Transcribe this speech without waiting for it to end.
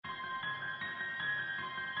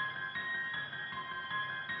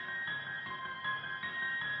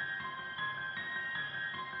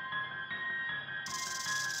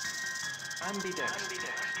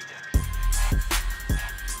Ambidextrous.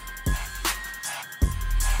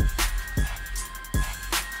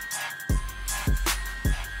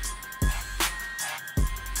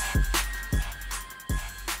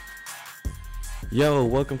 Yo,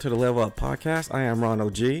 welcome to the Level Up Podcast. I am Ron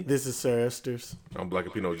OG. This is Sir Esther's. I'm Black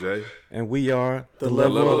Apino J. And we are the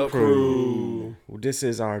Level Up Crew. This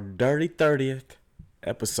is our dirty 30th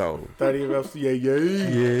episode. 30th episode, yay.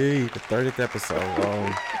 Yay, the 30th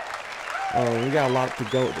episode. We got a lot to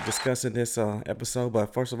go to discuss in this episode,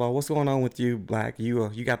 but first of all, what's going on with you, Black? You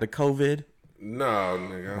got the COVID? No,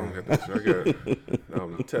 nigga, I don't got that shit.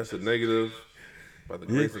 I'm tested negative by the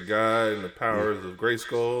grace of God and the powers of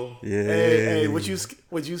Grayskull. Yeah. Hey, was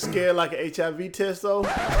you scared like an HIV test though?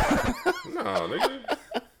 No, nigga.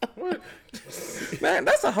 What? Man,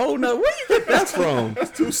 that's a whole nother. Where you get that from?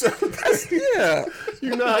 That's 2 seconds. Yeah.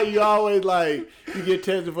 You know how you always you get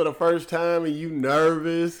tested for the first time and you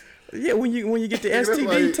nervous. Yeah, when you get the STD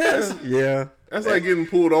like- test. Yeah. That's like getting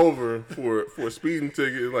pulled over for a speeding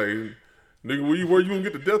ticket. Like, nigga, where you gonna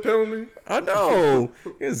get the death penalty? I know.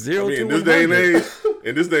 It's 0 to In 100.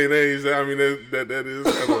 this day and age, I mean that is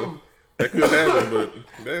kind of that could happen. But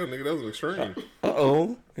damn, nigga, that was extreme.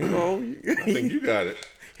 Uh-oh. I think you got it.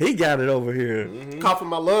 He got it over here. Coughing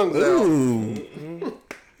my lungs out. Ooh.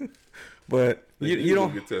 But you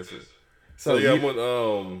don't get tested. So yeah, you- I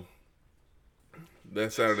went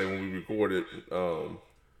that Saturday when we recorded,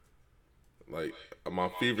 like my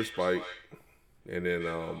fever spike, and then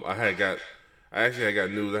I actually had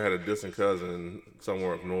got news. I had a distant cousin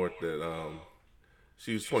somewhere up north that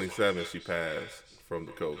she was 27. She passed from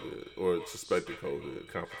the COVID or suspected COVID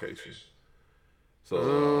complications. So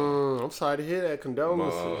I'm sorry to hear that.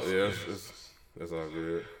 Condolences. it's all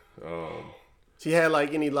good. She had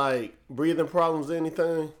any breathing problems or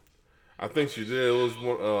anything? I think she did. It was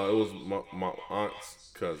my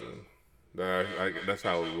aunt's cousin. That's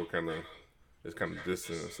how we're kind of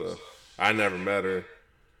distant and stuff. I never met her,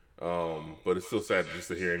 but it's still sad just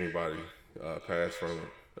to hear anybody pass from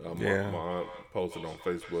it. My aunt posted on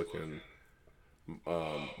Facebook, and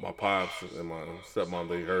my pops and my stepmom,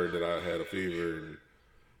 they heard that I had a fever,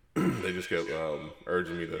 and they just kept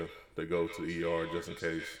urging me to go to the ER just in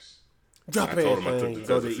case. Drop I told them I took everything. the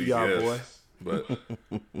Go test to at the ER, CVS. boy. But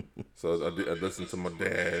so I listened to my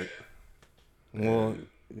dad. Well,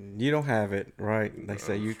 you don't have it, right? They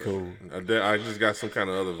say you cool. I just got some kind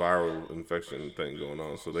of other viral infection thing going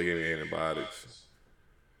on, so they gave me antibiotics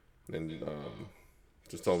and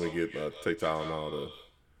just told me to take Tylenol to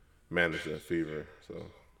manage that fever. So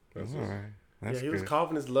that's All right. That's He was good.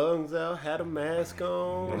 coughing his lungs out, had a mask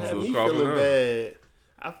on, had still me coughing feeling out. bad.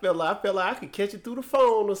 I felt like I could catch it through the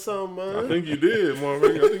phone or something, man. I think you did,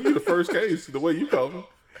 Marvin. I think you're the first case. The way you coughing.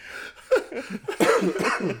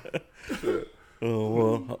 Shit. Oh,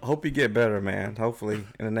 well, hope you get better, man. Hopefully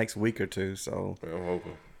in the next week or two. So, Yeah, I'm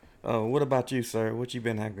hoping. what about you, sir? What you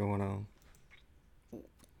been had going on?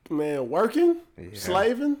 Man, working, Yeah.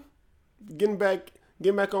 slaving, getting back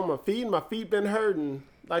on my feet. My feet been hurting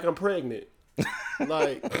like I'm pregnant.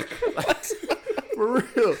 like for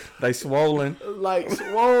real. They swollen. Like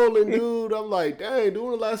swollen, dude. I'm like, dang, dude,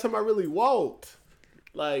 when the last time I really walked?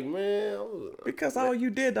 Like, man, Because all you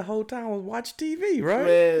did the whole time was watch TV, right?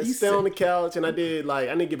 man, You stay sit- on the couch, and I need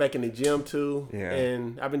to get back in the gym too. Yeah.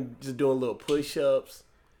 And I've been just doing little push-ups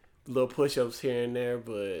here and there,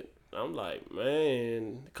 but I'm like,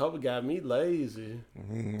 man, COVID got me lazy.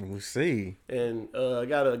 We'll see. And I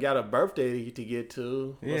got a birthday to get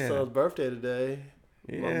to. My Yeah. son's birthday today.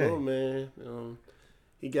 My Yeah. little man.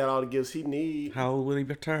 He got all the gifts he need. How old will he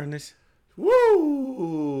return this?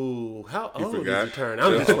 Woo! How old forgot? is he turn?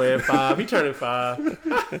 I'm just playing 5. He turning 5.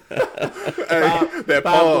 Hey, that 5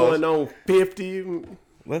 pause. going on 50.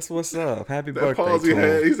 That's what's up. Happy That birthday pause he to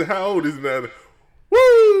had. him. He said, "How old is he now?"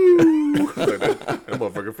 Woo! Like that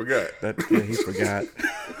motherfucker forgot. He forgot.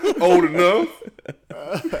 Old enough.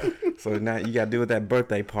 So now you got to do with that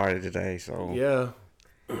birthday party today. So Yeah.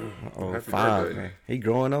 oh, Happy 5, birthday. man. He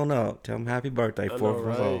growing on up. Tell him happy birthday, I know, 4th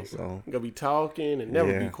of all. right? So Gonna be talking and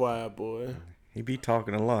never Yeah. be quiet, boy. he be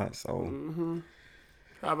talking a lot. So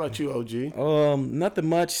How about you, OG? nothing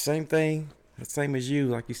much. Same thing. Same as you.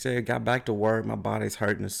 Like you said, got back to work. My body's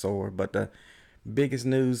hurting and sore. But the biggest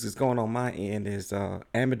news that's going on my end is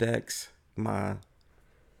Ambidex, my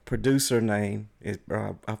producer name. Is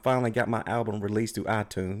I finally got my album released through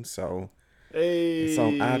iTunes. So Hey. it's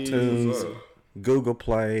on iTunes, What's up? Google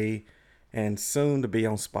Play, and soon to be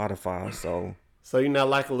on Spotify. So So you're not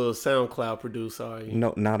like a little SoundCloud producer, are you?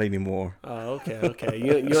 no, not anymore. Oh, okay.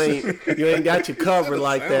 You ain't got your cover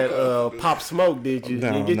like that Pop Smoke, did you? No,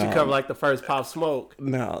 you didn't get your no. cover like the first Pop Smoke.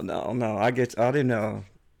 No. I didn't know.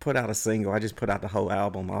 put out a single. I just put out the whole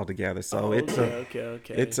album all together. So Oh, it's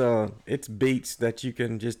okay. it's beats that you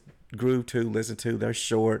can just groove to, listen to. They're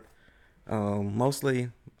short. Mostly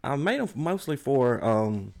I made them mostly for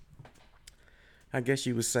I guess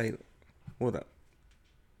you would say, what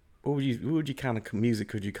what would you kind of music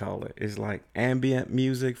could you call it? It's like ambient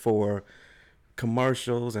music for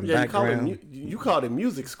commercials and Yeah, background. you call it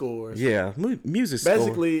music scores. Yeah, music score.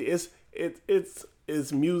 Basically,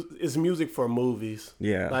 it's music for movies.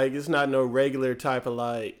 Yeah. Like it's not no regular type of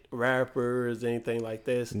like rappers, anything like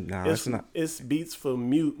this. No, it's it's not. It's beats for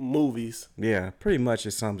movies. Yeah, pretty much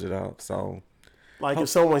it sums it up. So Like if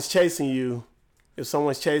someone's chasing you,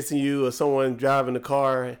 or someone driving a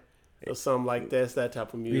car, or something like that, it's that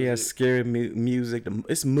type of music. yeah, scary music.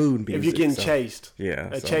 It's mood music. If you're getting so, chased, yeah,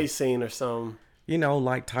 a so, chase scene or something. you know,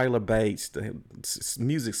 like Tyler Bates, the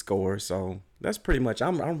music score. So that's pretty much.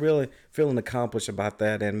 I'm really feeling accomplished about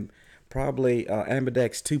that, and probably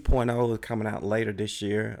Ambidex 2.0 is coming out later this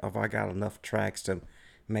year. If I got enough tracks to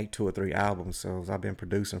make 2 or 3 albums, so I've been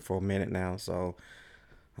producing for a minute now. So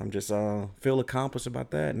I'm just feel accomplished about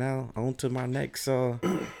that. Now on to my next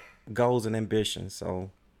goals and ambitions. So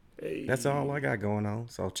Hey. that's all I got going on.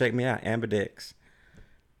 So check me out, Ambidex.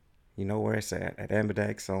 You know where it's at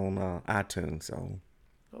Ambidex on iTunes. So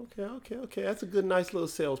Okay. That's a good, nice little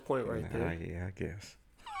sales point right there. yeah, I guess.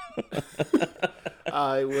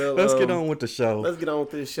 All right, well, Let's get on with the show. Let's get on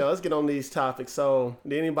with this show. Let's get on these topics. So,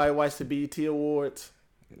 did anybody watch the BET Awards,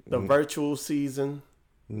 the virtual season?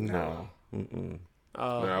 No. Mm-mm.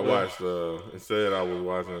 I watched. Instead, I was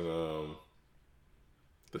watching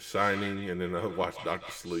The Shining, and then I watched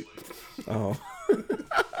Doctor Sleep. Oh.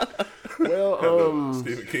 Well,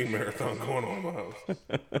 Stephen King marathon going on in my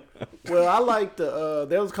house. well, I liked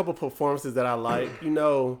there was a couple performances that I liked. You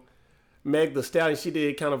know, Meg Thee Stallion, she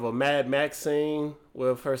did kind of a Mad Max scene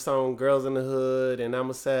with her song "Girls in the Hood" and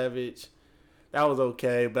 "I'm a Savage." That was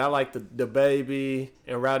okay, but I liked the Baby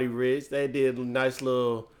and Rowdy Rich. They did a nice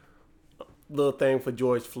little thing for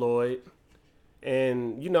George Floyd,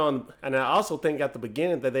 and you know, and I also think at the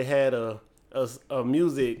beginning that they had a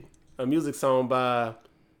music song by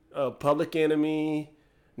Public Enemy,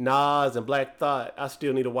 Nas, and Black Thought. I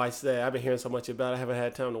still need to watch that. I've been hearing so much about it. I haven't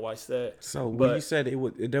had time to watch that. So when But- you said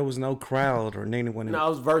there was no crowd or anyone. No, it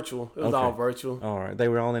was virtual. It was Okay. all virtual. All right, they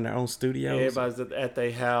were all in their own studios. Everybody's at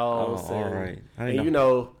their house. Oh, all and, right. I didn't And know. you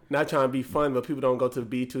know, not trying to be fun, but people don't go to the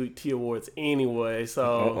BET Awards anyway.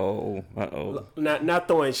 So not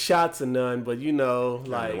throwing shots or none, but you know,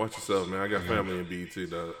 like Watch yourself, man. I got family in BET,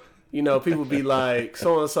 dog. you know, people be like,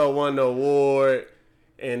 so and so won the award,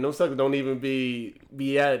 and those suckers don't even be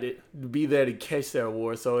there to catch their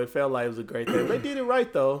award. So it felt like it was a great thing. They did it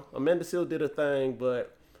right though. Amanda Seales did a thing,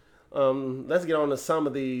 but let's get on to some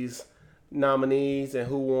of these nominees and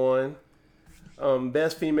who won.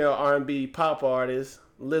 Best female R&B pop artist,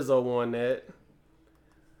 Lizzo won that.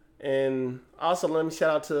 And also let me shout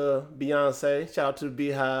out to Beyonce. Shout out to the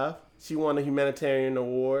Beehive. She won a humanitarian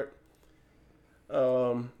award.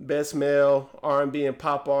 Best male R&B and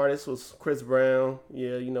pop artist was Chris Brown.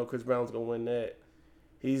 Yeah, you know Chris Brown's gonna win that.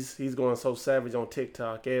 He's going so savage on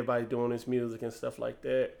TikTok. Everybody doing his music and stuff like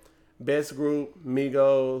that. Best group,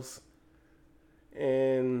 Migos.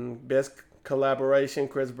 And best collaboration,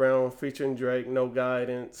 Chris Brown featuring Drake, No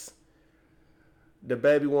Guidance. The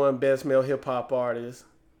Baby won best male hip hop artist.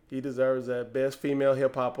 He deserves that. Best female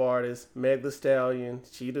hip hop artist, Meg Thee Stallion.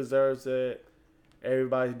 She deserves that.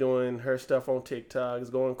 Everybody's doing her stuff on TikTok.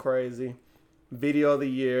 It's going crazy. Video of the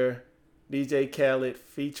year, DJ Khaled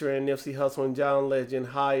featuring Nipsey Hussle and John Legend,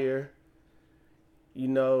 Higher. You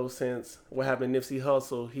know, since what happened to Nipsey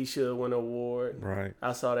Hussle, he should win an award. Right.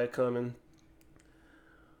 I saw that coming.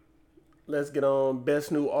 Let's get on.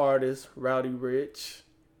 Best new artist, Rowdy Rich.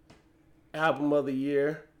 Album of the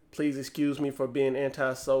year, Please Excuse Me for Being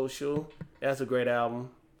Antisocial. That's a great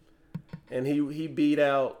album. And he beat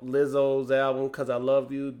out Lizzo's album, Cause I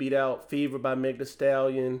Love You, beat out Fever by Meg Thee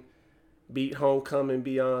Stallion, beat Homecoming,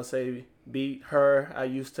 Beyonce, beat Her, I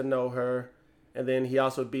Used to Know Her, and then he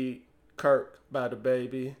also beat Kirk by The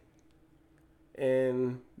Baby.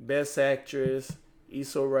 And Best Actress,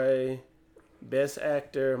 Issa Rae. Best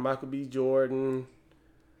Actor, Michael B. Jordan.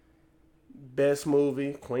 Best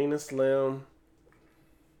Movie, Queen and Slim.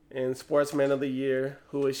 And Sportsman of the Year,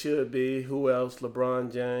 Who It Should Be, who else?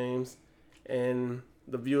 LeBron James. And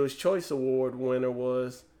the Viewer's Choice Award winner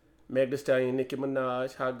was Meg Thee Stallion, Nicki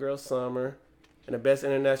Minaj, Hot Girl Summer. And the Best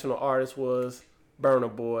International Artist was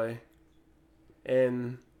Burna Boy.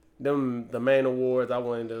 And them the main awards I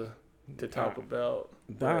wanted to talk about.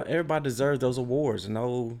 Everybody deserves those awards.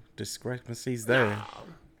 No discrepancies there.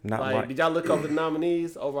 Not Like, like did y'all look over the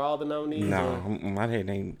nominees, over all the nominees? no, Or- I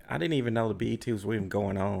didn't even know the BET was even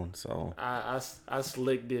going on. So I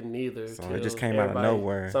slick didn't either. So it till just came out of everybody-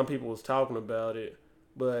 nowhere. Some people was talking about it,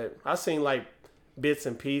 but I seen like bits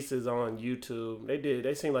and pieces on YouTube.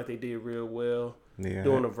 They seemed like they did real well yeah,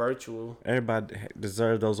 doing a virtual. everybody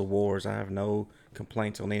deserved those awards. I have no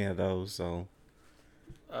complaints on any of those. So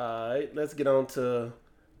Let's get on to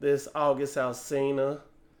this August Alsina.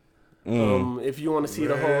 If you want to see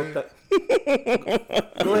the whole thing,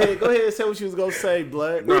 go ahead and say what you was gonna say,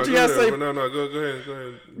 Black. What you gotta say? No, go ahead.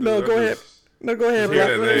 no, go ahead. No, go ahead, Yeah, Black.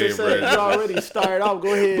 that name, You said bro. you already started off.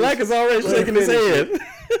 Go ahead. Black is already Go ahead, shaking his finish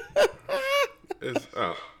head. It's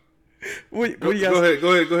out. What you Go guys-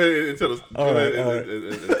 ahead and tell us. All right.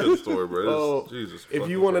 And tell the story, bro. Oh, Jesus. If fucking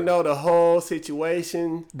you want to Christ. know the whole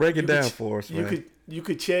situation, Break it you down could- for us, you man.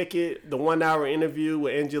 could check it. The 1 hour interview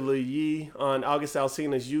with Angela Yee on August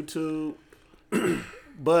Alsina's YouTube.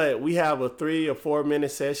 But we have a 3 or 4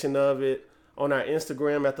 minute session of it on our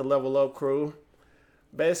Instagram at the Level Up Crew.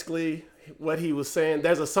 Basically, what he was saying,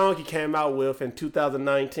 there's a song he came out with in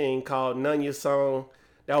 2019 called Nunya Song.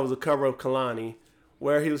 That was a cover of Kalani,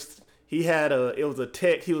 where he was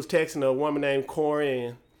texting a woman named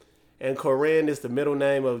Corinne, and Corinne is the middle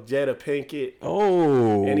name of Jada Pinkett.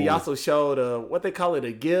 Oh, And he also showed what they call it,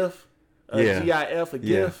 a GIF, a Yeah. GIF, a yeah,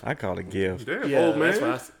 GIF. I call it gift. Damn, Yeah, old man. that's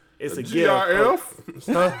what it's a GIF. GIF?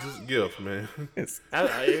 Huh? Just GIF, man. It's A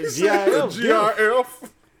GIF.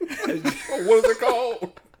 GIF? What is it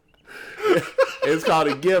called? It's called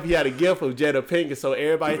a GIF. He had a GIF of Jada Pinkett, so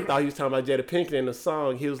everybody thought he was talking about Jada Pinkett in the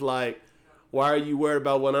song. He was like, "Why are you worried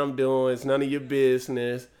about what I'm doing? It's none of your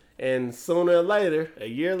business." And sooner or later, a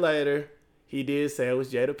year later, he did say it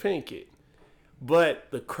was Jada Pinkett. But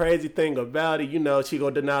the crazy thing about it, she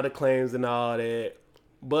gonna deny the claims and all that.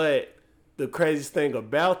 But the craziest thing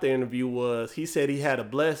about the interview was he said he had a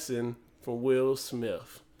blessing from Will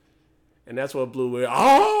Smith, and that's what blew it.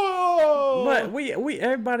 Oh, But we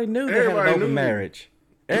everybody knew they had Everybody an open knew. marriage.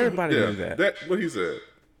 Everybody Yeah, knew that. that what he said.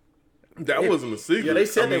 That wasn't a secret. yeah, they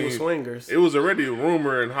said I they mean, were swingers. It was already a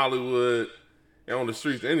rumor in Hollywood and on the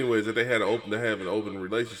streets, anyways, that they had to have an open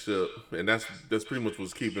relationship, and that's pretty much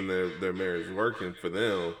what's keeping their marriage working for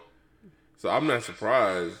them. So I'm not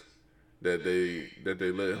surprised that they let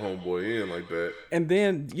homeboy in like that. And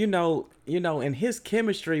then in his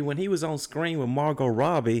chemistry when he was on screen with Margot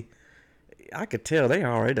Robbie, I could tell they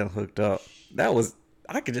already done hooked up.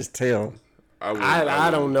 I could just tell.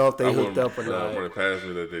 I don't know if they hooked up or not. Run it past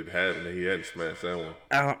me that they hadn't. That he hadn't smashed that one.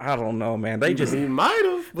 I don't know, man. They just He might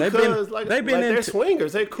have They've been- because they've been they're into-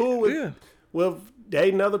 swingers. They're cool with Yeah. with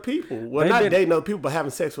dating other people. Well, They've not been- dating other people, but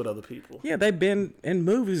having sex with other people. yeah, they've been in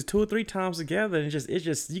movies 2 or 3 times together, and it's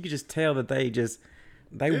just you could just tell that they It's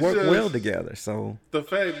work well just- together. So The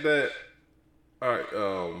fact that, all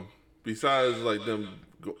right, besides like them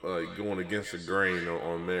going against the grain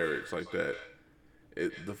on marriage like that,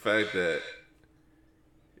 the fact that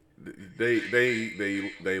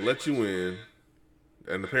they let you in,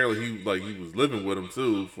 and apparently he was living with him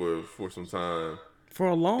too for some time. for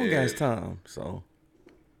a long Yeah. ass time. So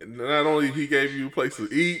Not only he gave you a place to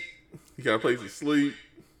eat, he got a place to sleep,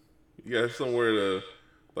 you got somewhere to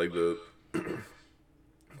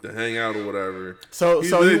to hang out or whatever. So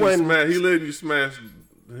he wasn't. He let you smash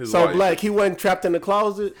his So wife. Black, he wasn't trapped in the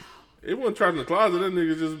closet. It wasn't trapped in the closet. That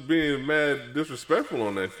nigga just being mad disrespectful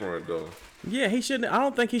on that front though. yeah, he shouldn't. I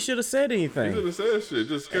don't think he should have said He anything. could have said shit.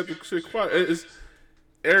 Just kept the shit quiet. It's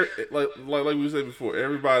like we said before.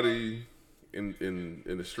 Everybody in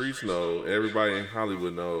the streets know. Everybody in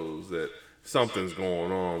Hollywood knows that something's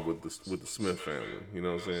going on with the Smith family. You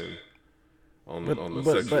know what I'm saying? On the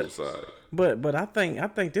sexual side. But I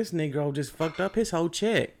think this Negro just fucked up his whole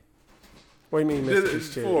check. What do you mean, It's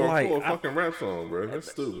Mr. Chick? for Like, a fucking rap song, bro.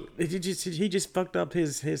 That's stupid. He just fucked up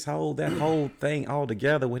his whole thing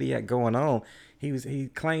altogether. What he had going on. He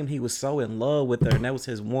claimed he was so in love with her, and that was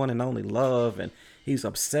his one and only love, and he was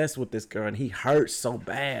obsessed with this girl, and he hurt so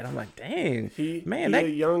bad. I'm like, dang, He that a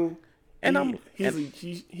young. And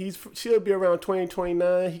He's she'll be around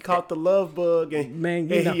 2029. He caught the love bug, and Man,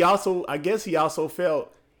 you and know- he also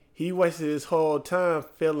felt he wasted his whole time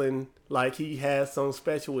feeling like he had something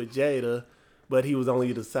special with Jada, but he was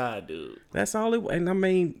only the side dude. that's all it. And I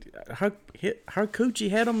mean, her coochie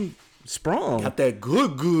had him sprung. Got that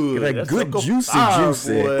good. That That's good like a juicy fire,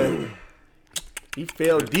 juicy. boy. He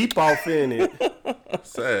fell deep off in it.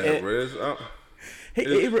 Sad, bro.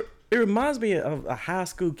 It reminds me of a high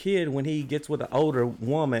school kid when he gets with an older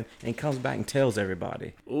woman and comes back and tells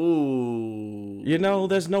everybody. Ooh.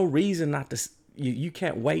 There's no reason not to. You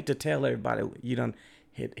can't wait to tell everybody you done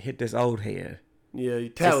hit this old head. Yeah, he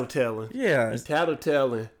tattletelling. Yeah. He's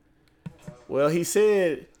tattletelling. Well, he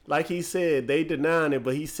said, like he said, they denying it,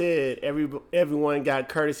 but he said everyone got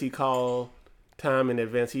courtesy call time in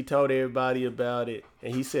advance. He told everybody about it,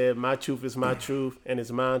 and he said, "My truth is my truth, and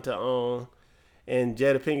it's mine to own." And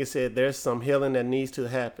Jada Pinkett said, "There's some healing that needs to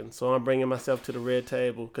happen, so I'm bringing myself to the red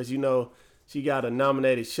table because she got a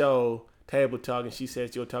nominated show, Table Talk, and she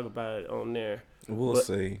said she'll talk about it on there." We'll But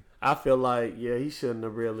see. I feel like, yeah, he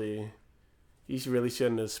really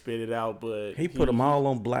shouldn't have spit it out, but He put them all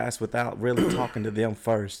on blast without really talking to them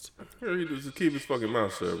first. Yeah, he just keep his fucking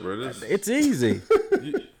mouth shut, bro. It's easy.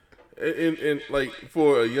 And like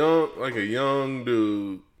for a young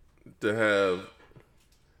dude to have,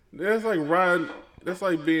 that's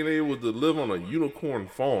like being able to live on a unicorn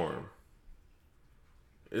farm.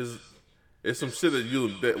 It's some shit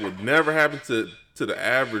that would never happen to the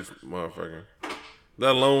average motherfucker,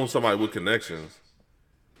 let alone somebody with connections.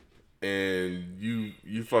 And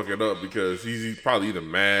you fuck it up because he's probably either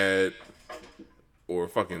mad or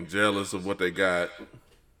fucking jealous of what they got,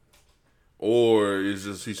 or it's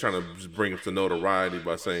just he's trying to just bring up to notoriety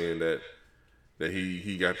by saying that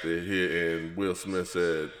he got the hit and Will Smith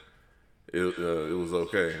said it was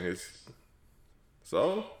okay.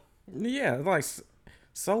 So Yeah, like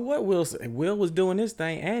so what? Will was doing his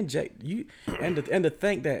thing, and Jay, and to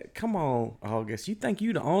think that, come on, August, you think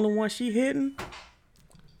you the only one she hitting?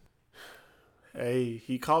 hey,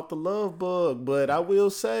 he caught the love bug. But I will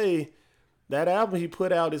say that album he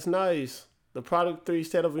put out is nice. The Product 3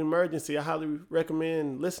 State of Emergency. I highly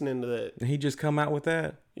recommend listening to that. He just come out with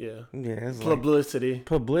that. Yeah. Yeah, it's Publicity. like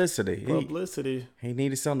publicity. Publicity. He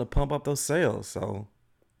needed something to pump up those sales. So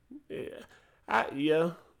Yeah.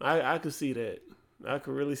 I could see that. I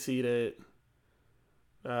could really see that.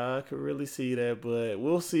 But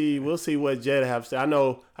we'll see what Jada have to say. I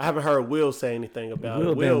know I haven't heard Will say anything about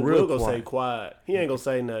it. Will gonna stay quiet. He ain't gonna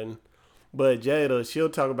say nothing. But Jada, she'll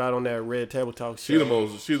talk about it on that Red Table Talk show.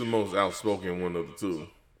 she's the most outspoken one of the two.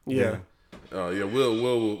 Yeah.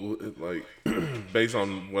 Will like based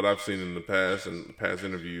on what I've seen in the past and past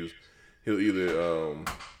interviews, he'll either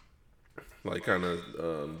like kind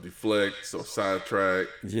of deflect or sidetrack,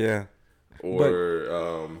 yeah,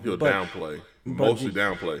 or he'll downplay, mostly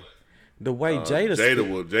downplay. the way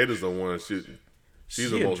Jada's the one. She's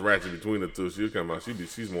the most ratchet between the two. She'll come out.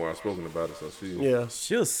 She's more outspoken about it. So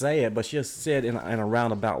she'll say it, but she'll say it in a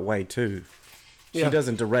roundabout way too. She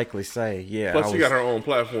doesn't directly say, "Yeah." Plus, she got her own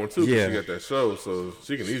platform too. Yeah. She got that show, so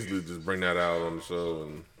she can easily just bring that out on the show.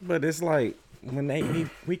 And But it's like when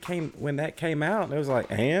that came out, it was like,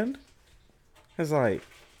 and it's like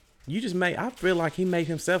I feel like he made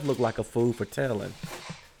himself look like a fool for telling.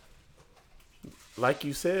 Like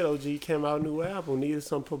you said, OG came out a new album, needed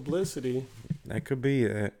some publicity. That could be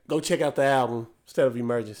it. Go check out the album, State of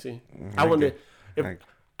Emergency. I wonder if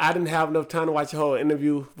I didn't have enough time to watch the whole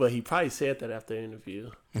interview, but he probably said that after the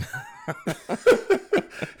interview.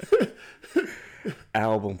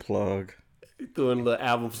 Album plug. Doing a little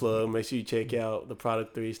album plug. Make sure you check out the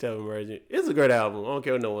Product 3 State of Emergency. It's a great album. I don't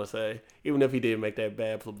care what no one say. Even if he did make that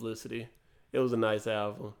bad publicity, it was a nice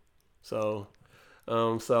album. So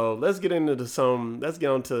let's get on to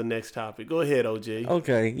the next topic. Go ahead, OG.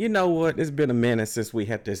 Okay, you know what? It's been a minute since we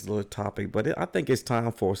had this little topic, but I think it's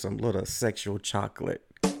time for some little sexual chocolate.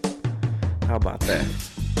 How about that?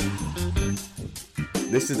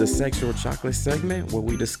 This is the sexual chocolate segment where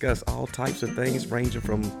we discuss all types of things ranging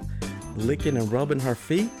from licking and rubbing her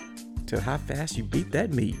feet to how fast you beat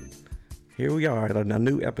that meat. Here we are on a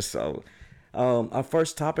new episode. Our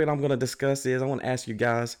first topic I'm going to discuss is I want to ask you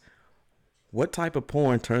guys, what type of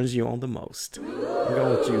porn turns you on the most? I'm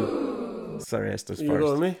going with you, Sir Estes, first. You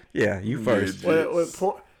go with me? Yeah, you first. What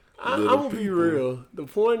porn? I'm gonna be real. The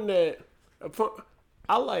porn that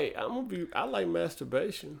I like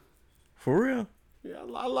masturbation. For real? Yeah,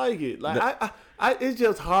 I like it. Like I it's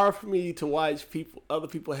just hard for me to watch other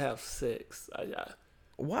people have sex.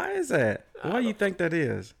 Why is that? Why do you think that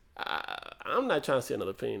is? I'm not trying to see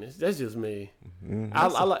another penis. That's just me. Mm-hmm. I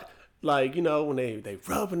like you know when they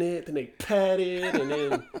rubbing it, then they pat it, and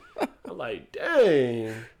then I'm like, dang.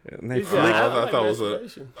 I thought it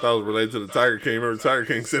was related to the Tiger King. Remember Tiger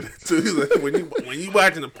King said it too. He's like, when you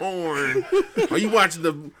watching the porn, are you watching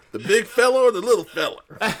the big fella or the little fella?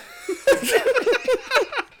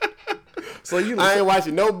 I ain't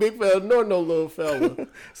watching no big fella nor no little fella.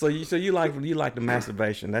 So you like the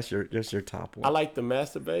masturbation. That's your top one. I like the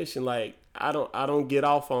masturbation. Like I don't get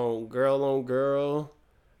off on girl.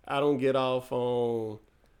 I don't get off on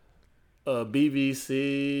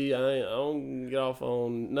BBC. I don't get off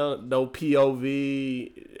on no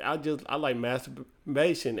POV. I like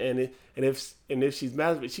masturbation, and if she's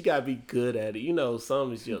masturbating, she gotta be good at it. You know,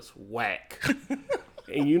 some is just whack,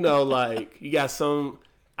 and you know, like you got some.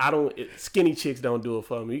 Skinny chicks don't do it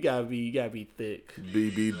for me. You gotta be thick.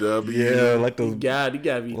 BBW. Yeah, like those. You gotta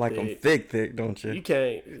be like thick. them thick, don't you? You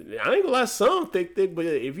can't. I ain't gonna lie, some thick, but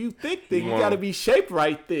if you thick, you gotta be shaped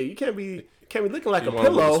right thick. You can't be looking like a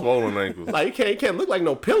pillow. Swollen ankles. Like you can't look like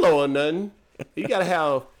no pillow or nothing. You gotta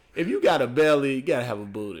have. If you got a belly, you gotta have a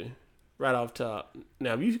booty right off top.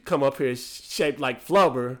 Now if you come up here shaped like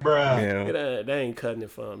flubber, Yeah. that ain't cutting it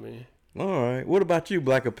for me. All right. What about you,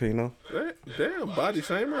 Black Apino? Damn, body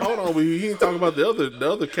shamer. Hold on, he ain't talking about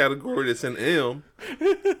the other category that's in M.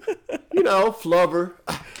 You know, flubber,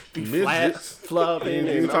 be flat, Midgets. flubbing. You ain't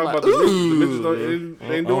and talking I'm about like, the midgets. ooh. They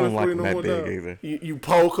ain't I doing don't it for like you them no that more big now. either. You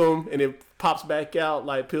poke them and it pops back out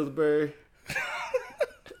like Pillsbury.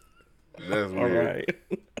 That's All weird.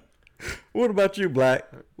 right. What about you, Black?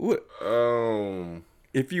 What Um,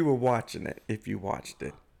 if you were watching it? If you watched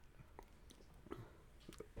it,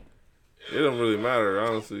 it don't really matter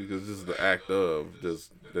honestly because just the act of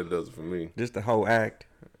that does it for me. just the whole act.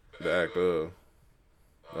 The act of.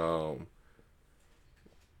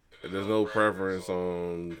 There's no preference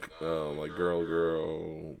on like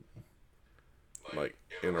girl, like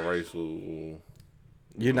interracial.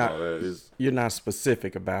 You're all not. that. It's, You're not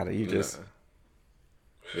specific about it. You just.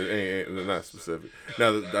 It ain't not specific.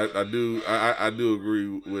 Now I do agree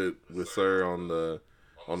with Sir on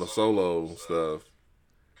the solo stuff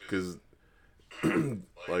because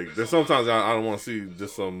like there's sometimes I don't want to see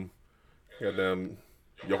just some goddamn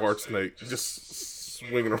yard snake just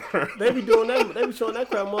swinging around. They be doing that. They be showing that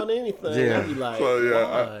crap more than anything. Yeah. I be like,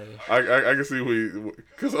 So why? I can see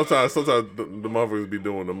because sometimes the motherfuckers be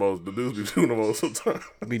doing the most. The dudes be doing the most sometimes.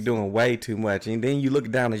 Be doing way too much, and then you look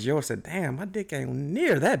down at yours and say, "Damn, my dick ain't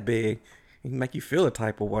near that big." It make you feel a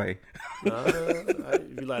type of way. I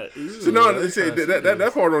be like, So no, see,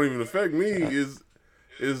 that part don't even affect me. Is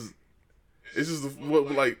it's just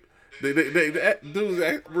what like they dudes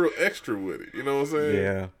act real extra with it. You know what I'm saying?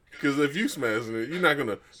 Yeah. Because if you smashing it, you're not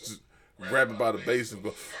gonna just grab it by the base and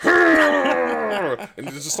go and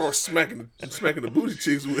just start smacking the booty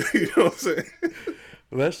cheeks with it. You know what I'm saying?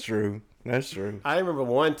 That's true. That's true. I remember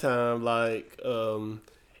one time, like,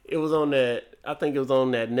 it was on that. I think it was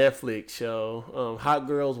on that Netflix show, Hot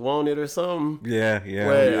Girls Want It or something. Yeah.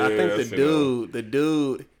 Where Yeah. I think that's the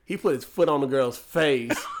dude, he put his foot on the girl's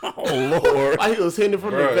face. Oh Lord. Like he was hitting it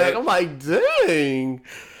from the Bruh, back. that- I'm like, dang.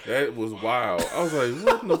 That was wild. I was like,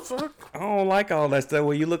 what in the fuck? I don't like all that stuff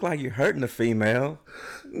where you look like you're hurting a female.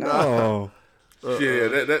 No. Yeah,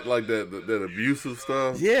 that like that abusive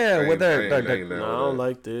stuff. Yeah, I with ain't that- down that- with No, I that. don't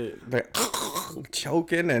like that. They're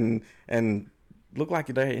choking and look like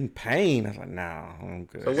they're in pain. I was like, nah, I'm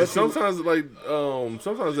good. So And sometimes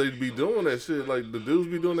sometimes they be doing that shit. Like the dudes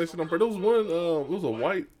be doing that shit on purpose. There was one. It was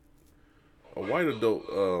a white adult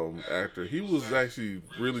actor. He was actually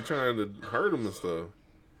really trying to hurt him and stuff.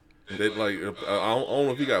 That like I don't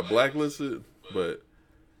know if he got blacklisted, but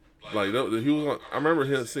like he was on. I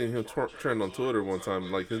remember seeing him trend on Twitter one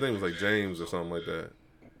time. Like his name was like James or something like that.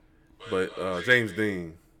 But James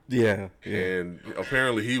Dean. yeah. And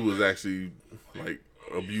apparently he was actually like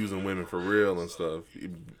abusing women for real and stuff,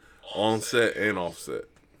 on set and off set.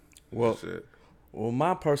 Well, Shit. well,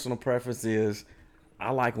 my personal preference is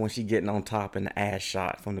I like when she getting on top and the ass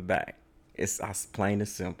shot from the back. It's plain and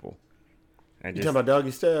simple. And You just, talking about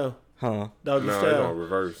doggy style? huh? Doggy No, it's on style.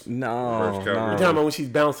 reverse. No, Reverse cowgirl. no. You talking about when she's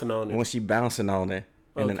bouncing on it? When she bouncing on it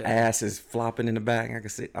and then Okay. ass is flopping in the back, I can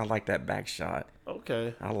see. I like that back shot.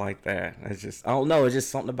 Okay. I like that. It's just I don't know. It's just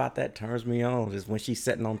something about that turns me on. Just when she's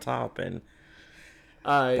sitting on top, and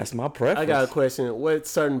All right. that's my preference. I got a question. What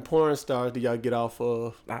certain porn stars do y'all get off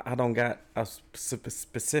of? I don't got a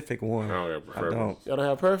specific one. I don't have a preference. Y'all don't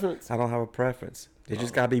have preference? I don't have a preference. They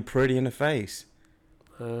just gotta be pretty in the face.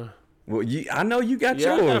 Uh, Well, I know you got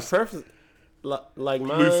yeah, I got yours. preference. Like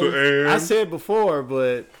mine. Lisa Ann. I said before,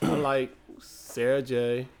 but I like Sarah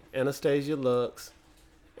J, Anastasia Lux,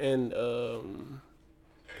 and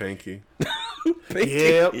Pinky.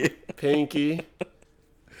 yep,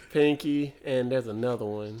 Pinky, and there's another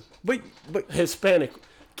one. But Hispanic,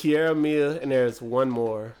 Kiara Mia, and there's one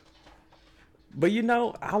more. you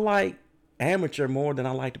know, I like amateur more than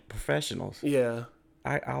I like the professionals. Yeah.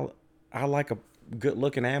 I like a good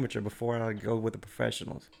looking amateur before I go with the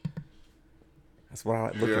professionals. That's what I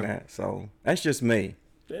like looking Yeah. at. So that's just me.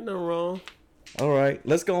 Ain't nothing wrong. All right,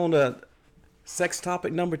 let's go on to sex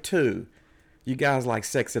topic number 2. You guys like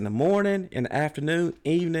sex in the morning, in the afternoon,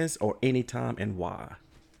 evenings, or anytime, and why?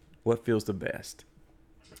 What feels the best?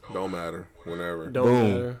 Don't matter. Whenever. Don't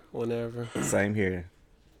Boom. matter. Whenever. Same here.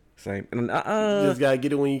 Same. You just gotta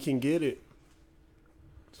get it when you can get it.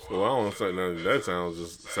 So I don't want to say nothing. That sounds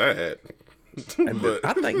just sad. But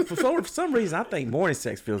I think for some reason I think morning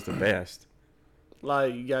sex feels the best.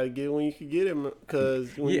 Like, you gotta get it when you can get it,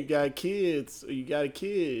 because when Yeah. you got kids, or you got a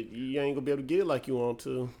kid, you ain't gonna be able to get it like you want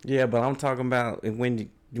to. Yeah, but I'm talking about when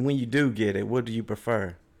you do get it, what do you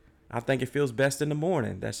prefer? I think it feels best in the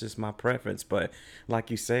morning. That's just my preference. But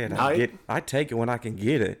like you said, Night? I take it when I can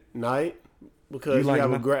get it. Night, because You like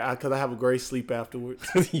because I have a great sleep afterwards.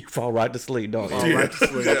 You fall right to sleep, don't you? Fall right to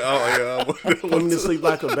sleep. yeah. Put me to sleep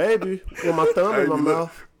like a baby with my thumb in my you look-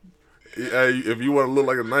 mouth. Hey, if you want to look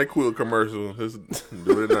like a NyQuil commercial, just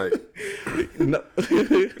do it at night. No. I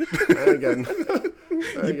ain't got.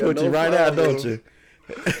 You put you right out, don't you?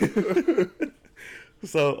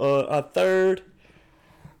 So our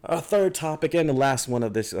third topic and the last one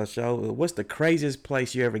of this show. What's the craziest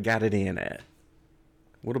place you ever got it in at?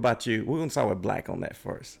 What about you? We're gonna start with Black on that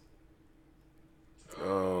first.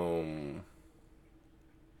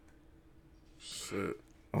 Shit.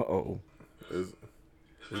 Uh-oh. It's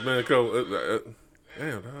been a couple.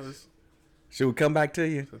 Damn, Should we come back to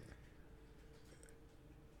you?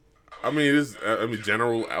 I mean,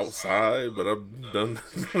 general outside, but I've done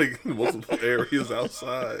like multiple areas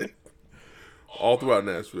outside, all throughout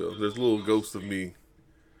Nashville. There's little ghosts of me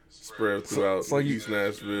spread throughout East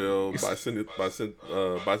Nashville,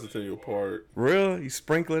 Bicentennial Park. Real? You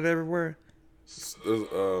sprinkle it everywhere? There's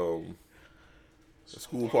a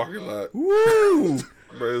school parking lot. Woo!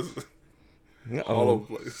 Bro, it's all over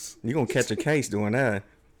the place. You gonna catch a case doing that?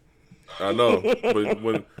 I know, but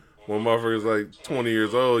when motherfuckers like 20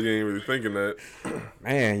 years old, you ain't really thinking that.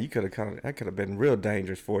 Man, you could have caught it. That could have been real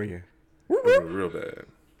dangerous for you. Real bad.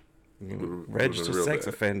 Registered real sex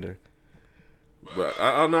bad. offender. But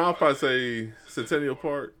I don't know. I'll probably say Centennial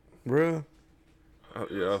Park. Real?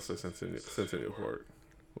 Yeah, I'll say Centennial Park.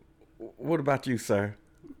 What about you, sir?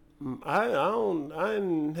 I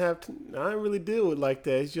didn't really deal with it like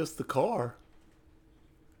that. It's just the car.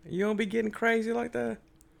 You don't be getting crazy like that?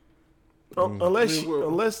 Unless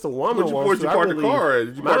the woman wants Where'd to. you I park the really- car at?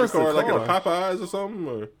 Did you park the Mine's car like at a car. Popeyes or something?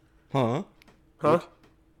 Or? Huh? Huh?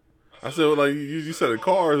 I said, well, like you said, the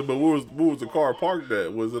cars, but where was the car parked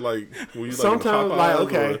at? Was it like were you Sometimes, like like, at a Popeyes,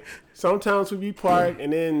 okay, or- sometimes we be parked,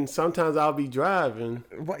 and then sometimes I'll be driving,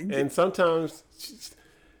 What? and sometimes,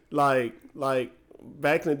 like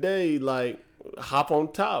back in the day, like hop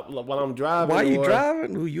on top while I'm driving. Why you or,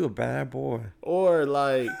 driving? Ooh, you a bad boy. Or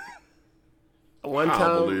like one I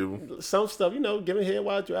don't believe time, some stuff, giving head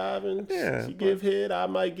while driving. Yeah, she give head, I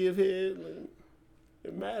might give head.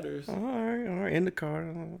 It matters. All right. In the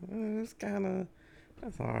car. It's kind of...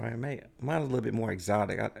 That's all right, mate. Mine's a little bit more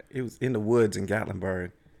exotic. It was in the woods in Gatlinburg.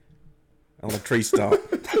 On a tree stump.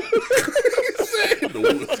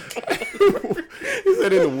 He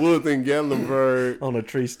said in the woods in Gatlinburg. On a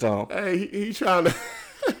tree stump. Hey, he trying to.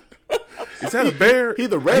 Is that a bear? He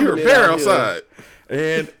the I hear a revenant bear out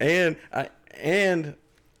here. outside. And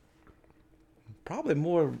probably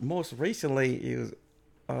most recently it was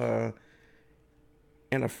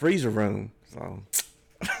in a freezer room. So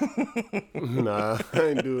Nah, I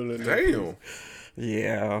ain't doing it. Damn.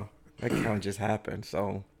 yeah, that kind of just happened.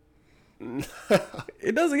 So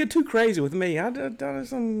it doesn't get too crazy with me. I've done it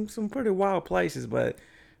some pretty wild places, but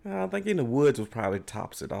I think in the woods was probably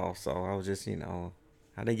tops it all. So I was just I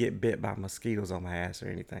didn't get bit by mosquitoes on my ass or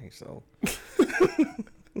anything. So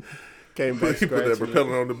Came back He put that scratching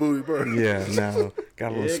propeller on the booty, bro. yeah, no,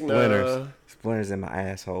 got a little Heck splinters, nah. splinters in my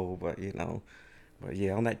asshole. But but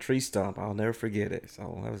yeah, on that tree stump, I'll never forget it.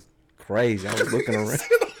 So that was crazy. I was looking around.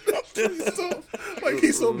 Like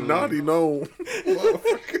he's so naughty, no.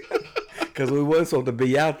 Because we wasn't supposed to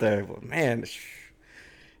be out there. But man,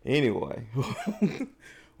 anyway.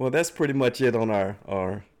 Well, that's pretty much it on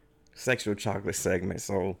our sexual chocolate segment.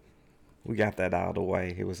 So we got that out of the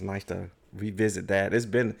way. It was nice to revisit that.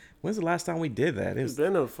 When's the last time we did that? It's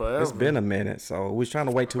been a forever. It's been a minute. So we was trying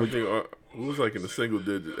to wait till I we... think it was like in the single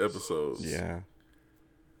digit episodes. Yeah.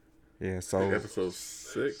 Yeah, Like so episode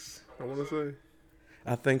 6, I want to say.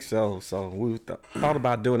 I think so. So we thought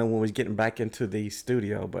about doing it when we was getting back into the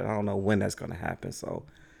studio, but I don't know when that's going to happen. So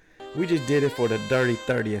we just did it for the Dirty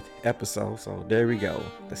 30th episode. So there we go.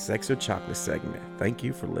 The Sex or Chocolate segment. Thank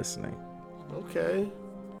you for listening. Okay.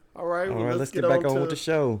 All right. All right, let's get back on with the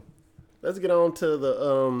show. Let's get on to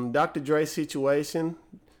the Dr. Dre situation.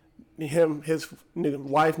 His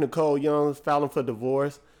wife Nicole Young filing for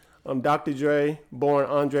divorce. Dr. Dre, born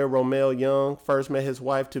Andre Romel Young, first met his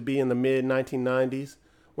wife to be in the mid-1990s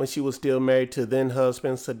when she was still married to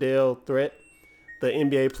then-husband Sadell Threat. the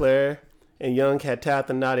NBA player, and Young had tied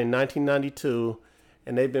the knot in 1992,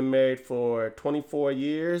 and they've been married for 24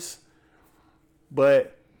 years,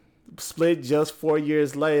 but split just 4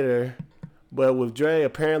 years later. But with Dre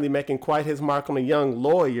apparently making quite his mark on a young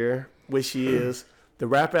lawyer, which he is, the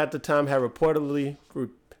rapper at the time had reportedly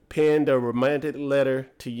penned a romantic letter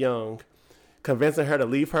to Young, convincing her to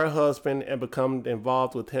leave her husband and become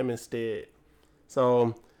involved with him instead.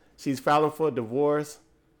 So she's filing for a divorce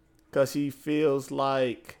because she feels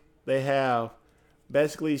like they have.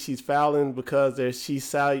 Basically, she's filing because she's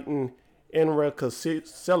citing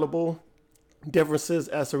irreconcilable differences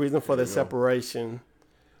as a reason for their separation.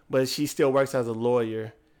 But she still works as a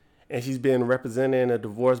lawyer, and she's been represented in a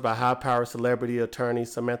divorce by high-powered celebrity attorney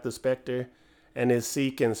Samantha Spector, and is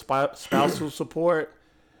seeking spousal support.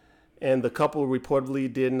 And the couple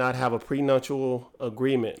reportedly did not have a prenuptial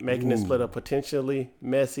agreement, making it split a potentially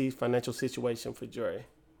messy financial situation for Dre.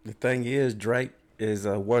 The thing is, Drake is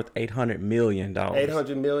worth $800 million.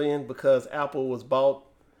 $800 million because Apple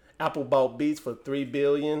bought Beats for $3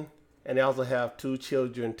 billion, and they also have 2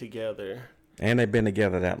 children together. And they've been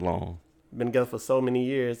together that long. Been together for so many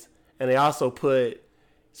years. And they also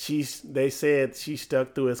they said she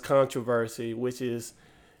stuck through his controversy, which is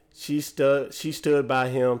she stood by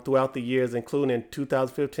him throughout the years, including in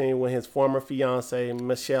 2015 when his former fiance,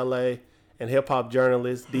 Michelle A., and hip-hop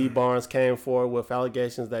journalist Dee Barnes came forward with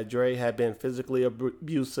allegations that Dre had been physically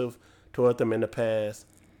abusive toward them in the past.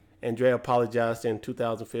 And Dre apologized in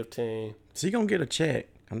 2015. So you gonna get a check,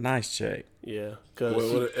 a nice check. Yeah. What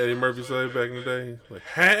did Eddie Murphy say back in the day? Like,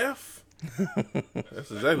 half? That's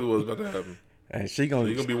exactly what's about to happen. And So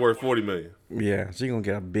you're gonna be worth $40 million. Yeah, she gonna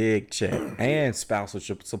get a big check and spousal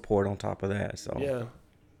support on top of that. So yeah,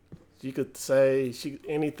 she could say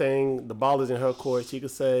anything. The ball is in her court. She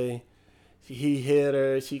could say he hit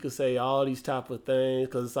her. She could say all these type of things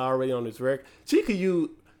because it's already on his record. She could use.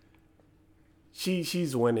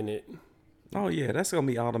 She's winning it. Oh yeah, that's gonna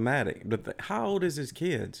be automatic. But how old is his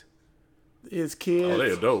kids? His kids. Oh,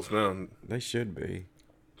 they adults now. They should be.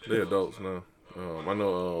 They adults now. I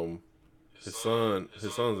know his son's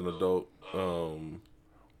an adult.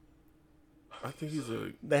 I think he's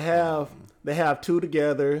a. They have 2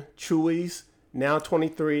 together. Chewy's now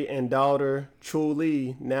 23 and daughter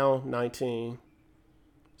Truly now 19.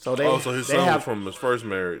 So so his son was from his first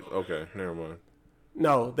marriage. Okay, never mind.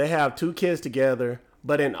 No, they have 2 kids together,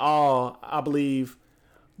 but in all, I believe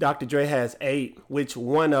Dr. Dre has 8, which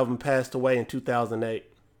one of them passed away in 2008.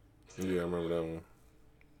 Yeah, I remember that one.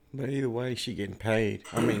 But either way, she getting paid.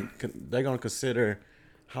 I mean, they're gonna consider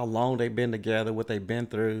how long they've been together, what they've been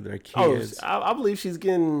through, their kids. Oh, I believe she's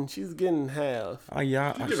getting half. Oh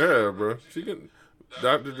yeah, She can have, bro.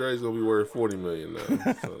 Dr. Dre's gonna be worth $40 million now.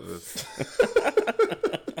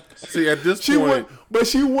 So see, at this point, But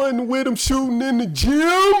she wasn't with him shooting in the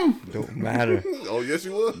gym. don't matter. oh yes, she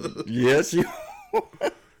was. Yes, you.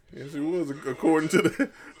 Yes, she was. According to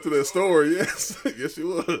the story, yes, yes, she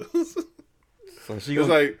was. So she It's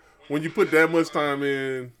gonna, like when you put that much time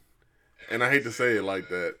in, and I hate to say it like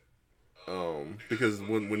that, because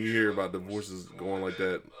when you hear about divorces going like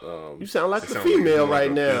that, You sound like it the sounds female it's right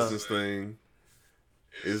a now. Business thing.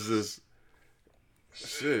 It's just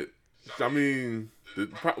shit. I mean, the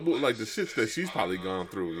shit that she's probably gone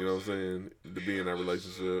through. You know what I'm saying? To be in that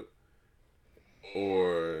relationship,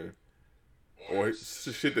 or it's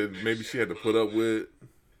the shit that maybe she had to put up with.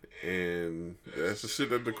 And that's the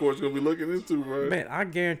shit that the court's gonna be looking into, bro. man, I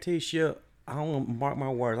guarantee I don't mark my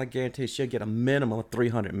words. I guarantee she'll get a minimum of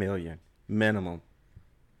 $300 million, minimum,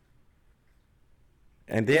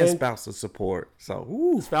 and then spousal support. So,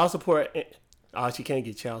 ooh, Spouse support. She can't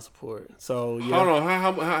get child support. So yeah. Hold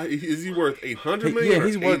on, how is he worth $800 million? yeah,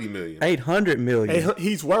 he's or worth $80 million. $800 million.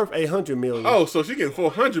 He's worth $800 million. Oh, so she getting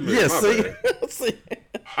 $400 million. Yeah, My see, bad. see.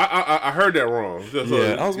 I heard that wrong.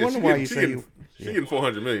 Yeah, I was wondering why you say she getting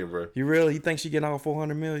 $400 million, bro. You think she getting all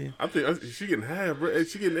 $400 million? I think she getting half, bro. Hey,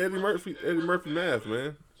 she getting Eddie Murphy math,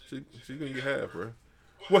 man. She gonna get half, bro.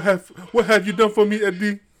 What have you done for me,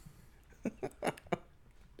 Eddie?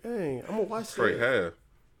 Dang, I'm gonna watch Straight that.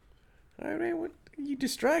 I half. mean, what you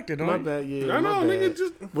distracted, My aren't you? bad, yeah. I know, my nigga. bad.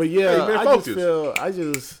 Just But yeah, hey, man, I focus. just feel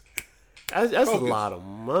that's a Focus. lot of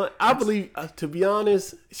money. I believe, to be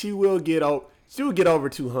honest, she will get over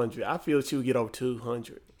 200. I feel she will get over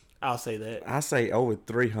 200. I'll say that. I say over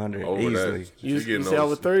 300 Over easily. that. You She getting say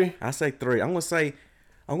over 3? I say 3. I'm gonna say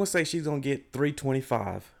she's gonna get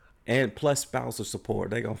 325 and plus spousal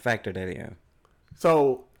support. They gonna factor that in.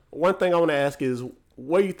 So one thing I want to ask is,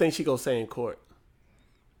 what do you think she gonna say in court?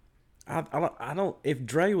 I don't. If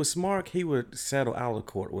Dre was smart, he would settle out of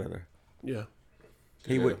court with her. Yeah.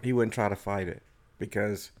 He wouldn't try to fight it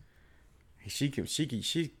because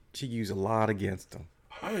She use a lot against him.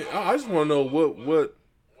 I just want to know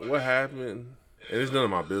what happened, and it's none of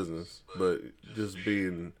my business. But just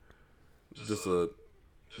being just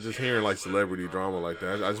hearing like celebrity drama like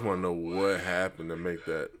that, I just want to know what happened to make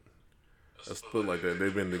that a split like that.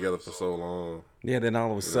 They've been together for so long. Yeah, then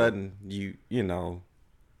all of a sudden you know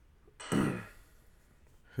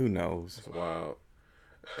who knows? It's wild.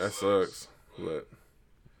 That sucks. But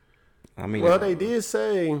I mean, Well, they did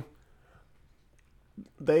say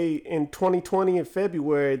they in 2020 in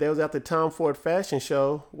February they was at the Tom Ford fashion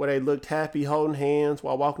show where they looked happy holding hands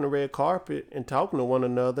while walking the red carpet and talking to one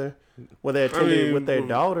another. Where they attended with their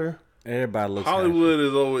daughter. everybody looks Hollywood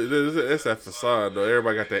is always it's that facade though.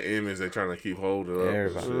 Everybody got that image they trying to keep holding up.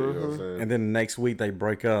 Everybody. And shit, you know what I'm saying? and then the next week they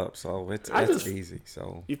break up, so that's easy.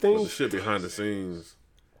 So You But the think shit behind the scenes.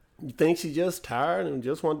 she just tired and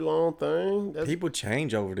just want to do her own thing? That's, people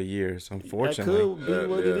change over the years. that Unfortunately, could be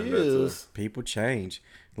what it that's is. people change.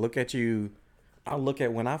 Look at you. I look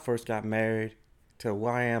at when I first got married to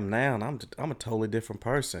where I am now, and I'm a totally different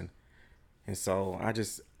person. And so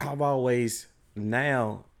I've always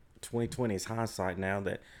now 2020 is hindsight now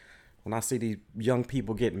that when I see these young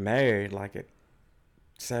people getting married like at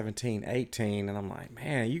 17, 18, and I'm like,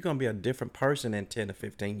 man, you're gonna be a different person in 10 to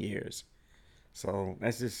 15 years. So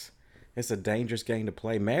it's a dangerous game to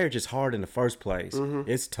play. Marriage is hard in the first place.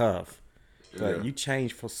 It's tough. But Yeah. you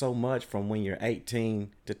change for so much from when you're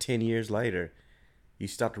 18 to 10 years later. You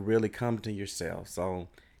start to really come to yourself. So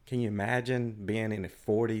can you imagine being in the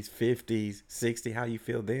 40s, 50s, 60s, how you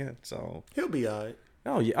feel then? So, He'll be alright.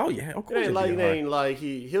 oh yeah, of It course. ain't like it'd it be hard. ain't like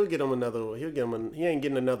he'll get him another. He ain't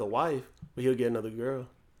getting another wife, but he'll get another girl.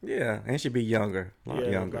 Yeah, and she'd be younger, a lot Yeah,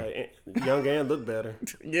 younger. like, younger and look better.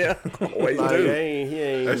 Yeah, always Like do. he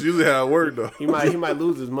ain't. That's usually how it works though. He might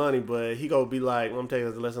lose his money, but he gonna be like, I'm taking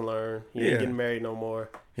his lesson learned. He Yeah. ain't getting married no more.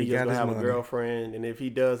 He He just got gonna his have money. a girlfriend, and if he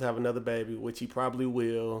does have another baby, which he probably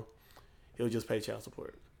will, he'll just pay child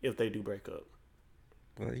support if they do break up.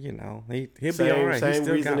 But he'll be all Same right. He same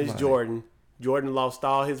still reason got as money. Jordan. Jordan lost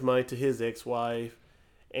all his money to his ex-wife,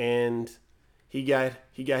 and he got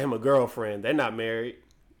him a girlfriend. They're not married.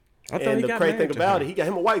 I thought And he the got crazy married thing to about her. it, he got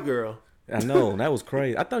him a white girl. I know that was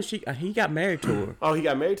crazy. I thought he got married to her. Oh, he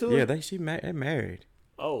got married to her? Yeah, they married.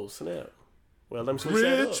 Oh, snap. Well, let me switch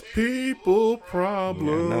that up. Rich people Yeah,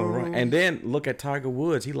 problem. no, right. And then look at Tiger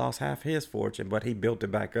Woods. He lost half his fortune, but he built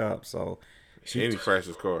it back up. So, And he crashed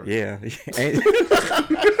his car. yeah. And-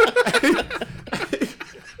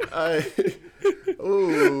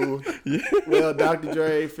 Ooh. Well, Dr.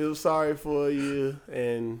 Dre, feel sorry for you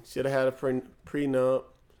and should have had a prenup.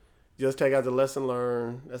 Just take out the lesson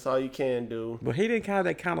learned. That's all you can do. but he didn't have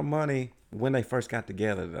that kind of money when they first got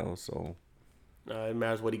together, though. So, It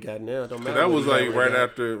matters what he got now. Don't matter. That what was he like got right now.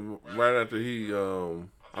 after he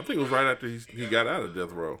I think it was right after he got out of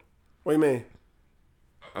death row. What do you mean?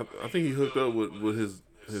 I think he hooked up with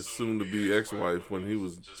his soon to be ex-wife when he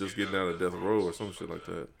was just getting out of death row or some shit like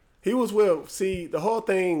that. He was with. See, the whole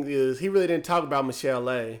thing is he really didn't talk about Michelle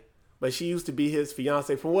A, but she used to be his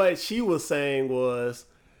fiance. From what she was saying was,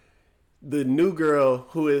 the new girl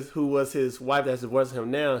who was his wife that's divorcing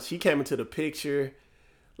him now. She came into the picture,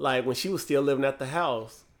 like when she was still living at the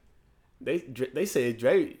house. They said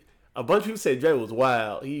Dre. A bunch of people said Dre was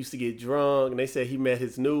wild. He used to get drunk, and they said he met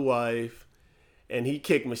his new wife, and he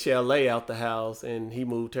kicked Michelle A out the house, and he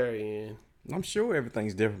moved her in. I'm sure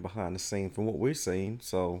everything's different behind the scene from what we're seeing.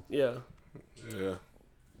 So, Yeah, Yeah,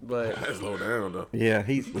 but that's low down though. yeah,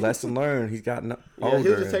 he's lesson learned. He's gotten yeah, older.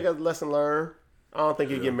 he'll just take a lesson learned. I don't think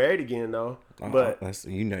he'll get married again though. But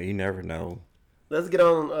you never know. let's get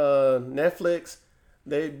on Netflix.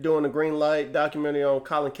 They're doing a green light documentary on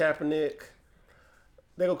Colin Kaepernick.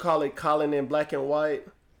 They're gonna call it Colin in Black and White.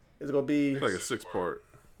 It's gonna be It's like a 6-part.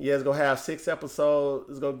 yeah, it's gonna have 6 episodes.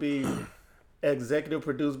 It's gonna be executive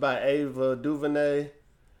produced by Ava DuVernay,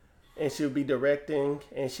 and she'll be directing.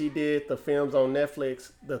 And she did the films on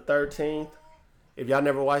Netflix, The 13th. If y'all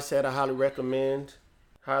never watched that, I highly recommend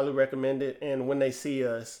it. And When They See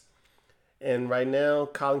Us. And right now,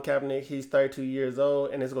 Colin Kaepernick, he's 32 years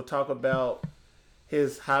old, and it's gonna talk about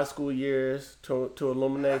his high school years to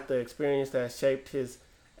illuminate the experience that shaped his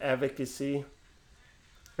advocacy.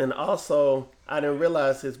 And also, I didn't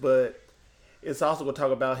realize this, but it's also going to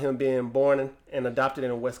talk about him being born and adopted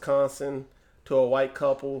in Wisconsin to a white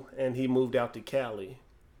couple, and he moved out to Cali.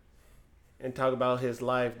 And talk about his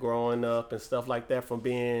life growing up and stuff like that, from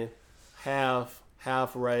being half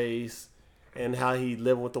race, and how he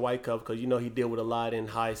lived with the white couple, because he dealt with a lot in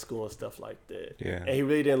high school and stuff like that. Yeah. And he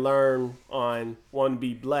really didn't learn on wanting to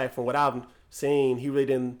be black. From what I've seen, he really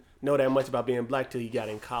didn't know that much about being black till he got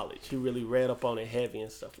in college. He really read up on it heavy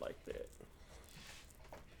and stuff like that.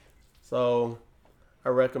 So I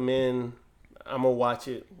recommend. I'm gonna watch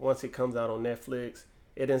it once it comes out on Netflix.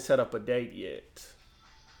 It didn't set up a date yet,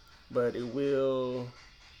 but it will.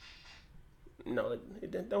 No,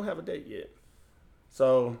 it don't have a date yet.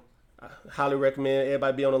 So I highly recommend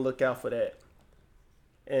everybody be on the lookout for that.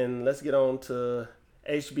 And let's get on to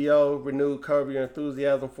HBO renewed Curb Your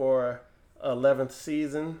Enthusiasm for 11th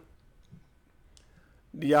season.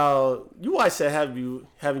 Y'all, you watched that?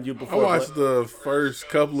 Haven't you I before? watched the first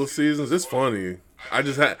couple of seasons. It's funny. I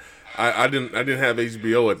just had I didn't have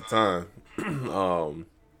HBO at the time.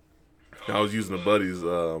 I was using a buddy's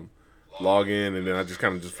login, and then I just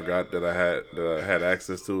kind of just forgot that I had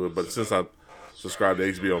access to it. But since I subscribed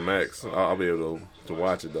to HBO Max, I'll be able to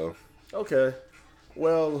watch it though. Okay.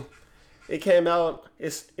 Well, it came out.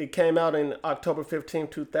 It came out in October 15,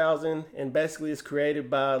 2000, and basically it's created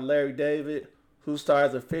by Larry David, who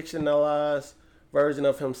stars a fictionalized version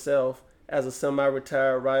of himself as a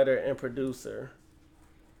semi-retired writer and producer.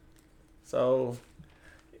 So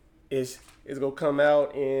it's gonna come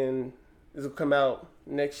out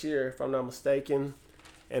next year, if I'm not mistaken.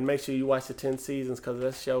 And make sure you watch the 10 seasons because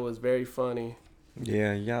that show is very funny.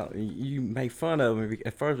 Yeah, y'all, you make fun of me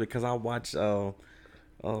at first because I watched Seinfeld.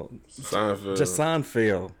 just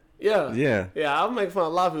Seinfeld. Yeah. I'll make fun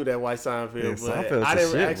of a lot of people that watch Seinfeld, Yeah, but Seinfeld's I the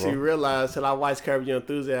didn't shit, actually bro. realize till I watched Curb Your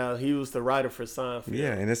Enthusiasm, he was the writer for Seinfeld.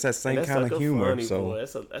 Yeah, and it's that same And kind of humor. funny, So boy.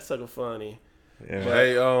 That's such a funny. yeah,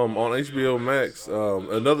 Hey, on HBO Max,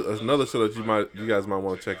 another show that you guys might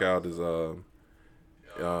want to check out is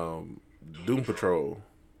Doom Patrol.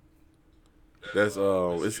 That's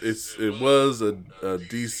it was a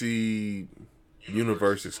DC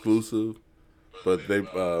Universe exclusive, but they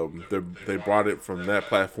brought it from that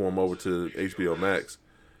platform over to HBO Max.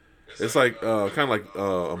 It's like kind of like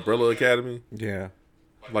Umbrella Academy, yeah.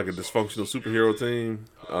 like a dysfunctional superhero team.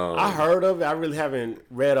 I heard of it. I really haven't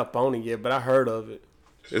read up on it yet, but I heard of it.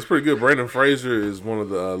 It's pretty good. Brandon Fraser is one of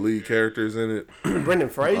the lead characters in it. Brendan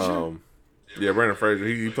Fraser? Yeah, Brandon Fraser.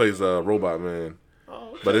 He plays Robot Man. Oh,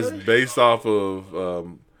 okay. But it's based off of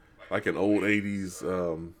like an old 80s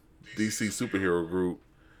DC superhero group.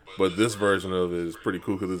 But this version of it is pretty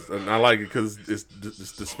cool and I like it because it's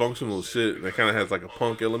dysfunctional shit and it kind of has like a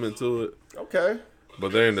punk element to it. Okay.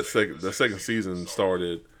 But they're in the second season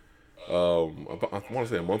started, I want to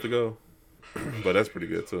say a month ago. But that's pretty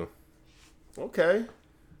good too. Okay.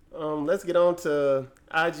 Let's get on to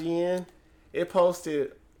IGN. It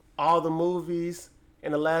posted all the movies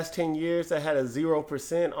in the last 10 years that had a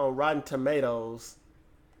 0% on Rotten Tomatoes.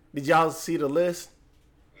 Did y'all see the list?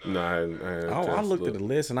 No, I hadn't I looked at the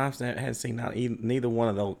list and I hadn't seen neither one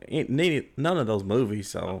of those, none of those movies.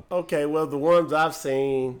 So Okay, well, the ones I've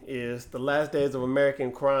seen is The Last Days of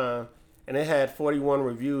American Crime, and it had 41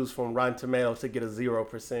 reviews from Rotten Tomatoes to get a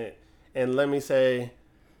 0%. And let me say,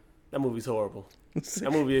 that movie's horrible.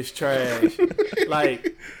 That movie is trash.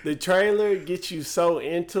 Like, the trailer gets you so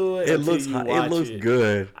into it. it until looks you watch it looks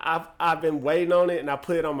good. I've been waiting on it, and I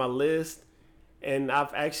put it on my list, and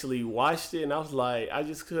I've actually watched it, and I was like, I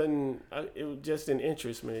just couldn't. It just didn't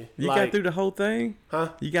interest me. You like, got through the whole thing? Huh?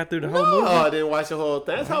 You got through the whole No, movie? I didn't watch the whole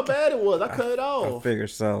thing. That's how bad it was. I cut it I off. figured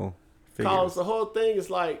so. Cause the whole thing is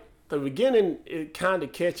like the beginning, it kind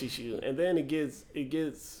of catches you, and then it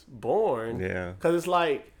gets boring. Yeah. Cause it's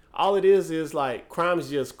like all it is like crime's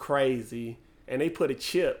just crazy, and they put a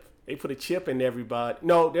chip. They put a chip in everybody.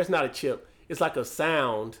 No, there's not a chip. It's like a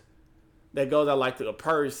sound that goes out like a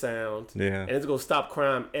purge sound. Yeah. And it's gonna stop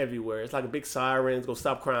crime everywhere. It's like a big siren. It's gonna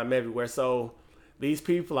stop crime everywhere. So these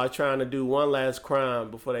people are trying to do one last crime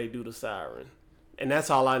before they do the siren, and that's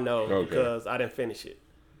all I know because I didn't finish it.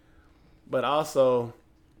 But also,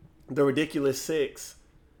 The Ridiculous Six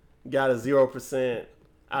got a 0%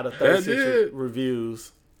 out of 36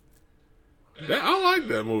 reviews. I like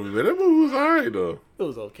that movie, man. That movie was alright though. It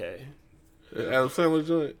was okay. Adam Sandler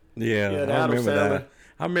joint. Yeah, Yeah, the I Adam remember Sandler. that.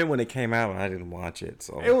 I remember when it came out, I didn't watch it.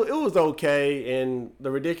 So It was okay, and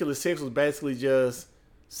The Ridiculous Six was basically just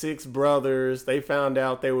six brothers. They found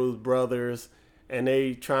out they was brothers, and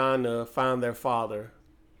they trying to find their father.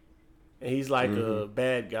 And he's like a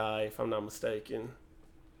bad guy, if I'm not mistaken.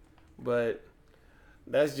 But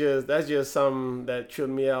that's just something that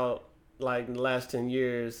tripped me out. Like in the last 10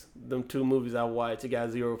 years, them two movies I watched, it got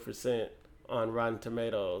 0% on Rotten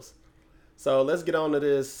Tomatoes. So let's get on to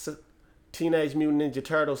this Teenage Mutant Ninja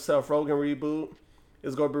Turtles Seth Rogen reboot.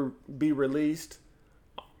 It's going to be released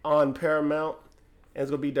on Paramount, and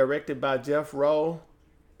it's going to be directed by Jeff Rowe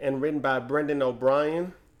and written by Brendan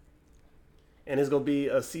O'Brien. And it's going to be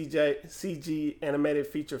a CG animated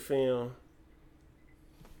feature film.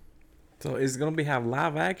 So is it gonna be have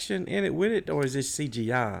live action in it with it, or is it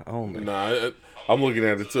CGI only? Nah, I'm looking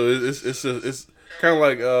at it. So it's kind of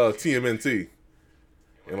like TMNT,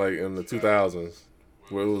 in the 2000s,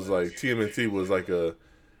 where it was like TMNT was like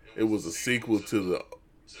it was a sequel to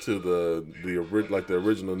the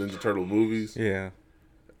original Ninja Turtle movies. Yeah.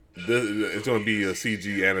 It's gonna be a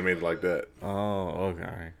CG animated like that. Oh,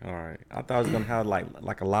 okay, all right. I thought it was gonna have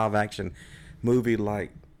like a live action movie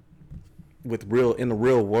like with real in the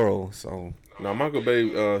real world. So Now Michael Bay,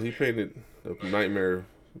 he painted a nightmare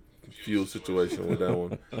fuel situation with that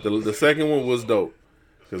one. The second one was dope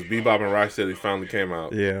because Bebop and Rocksteady finally came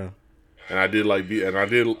out, yeah, and I like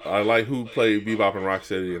who played Bebop and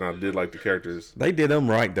Rocksteady, and I did like the characters. they did them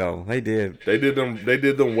right though. They did. They did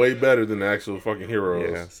them way better than the actual fucking heroes.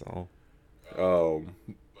 Yeah. So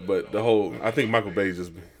But I think Michael Bay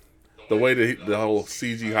just the way that the whole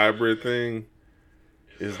CG hybrid thing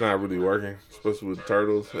is not really working, especially with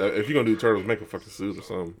turtles. If you're gonna do turtles, make a fucking suit or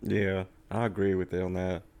something. yeah, I agree with you on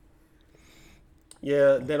that.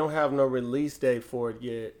 Yeah, they don't have no release date for it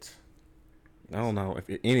yet. I don't know if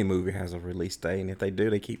any movie has a release date, and if they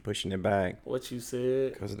do, they keep pushing it back What you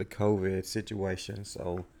said. because of the COVID situation.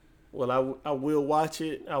 So Well, I will watch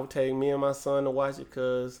it. I will take me and my son to watch it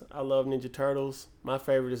because I love Ninja Turtles. My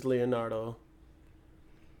favorite is Leonardo.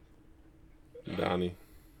 Donnie,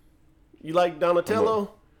 You like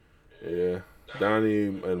Donatello? yeah, Donnie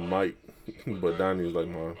and Mike, but Donnie is like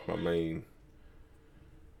my main.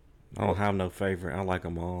 I don't have no favorite. I like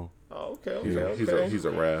them all. Oh, okay, He's okay. he's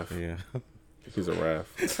a Raph. Yeah. He's a Raph.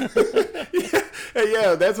 Hey,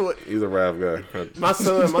 yeah, that's what He's a Raph guy. my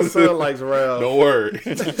son likes Ralph. Don't worry.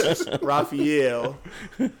 Raphael.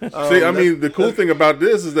 See, I mean, the cool thing about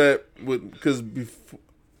this is that because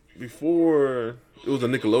before it was a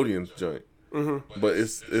Nickelodeon joint, but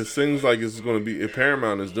it seems like it's going to be if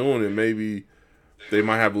Paramount is doing it, maybe they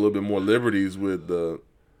might have a little bit more liberties with like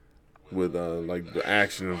the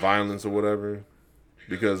action and violence or whatever,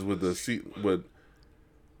 because with the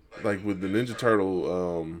Ninja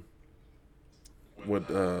Turtle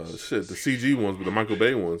the CG ones, with the Michael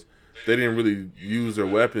Bay ones, they didn't really use their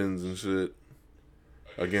weapons and shit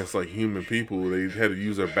against like human people. They had to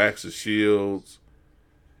use their backs as shields.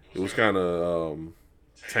 It was kind of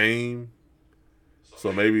tame.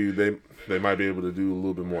 So maybe they might be able to do a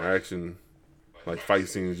little bit more action, like fight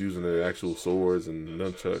scenes using their actual swords and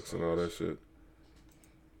nunchucks and all that shit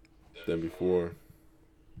than before.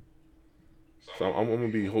 So I'm gonna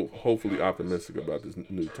be hopefully optimistic about this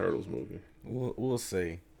new Turtles movie. We'll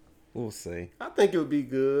see. We'll see. I think it would be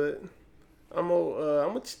good. I'm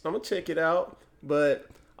gonna check it out. But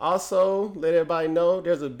also let everybody know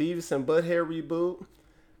there's a Beavis and Butthead reboot.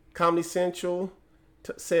 Comedy Central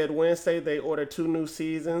said Wednesday they ordered 2 new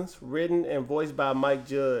seasons, written and voiced by Mike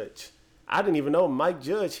Judge. I didn't even know Mike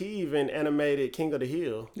Judge. He even animated King of the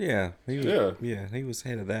Hill. Yeah. He was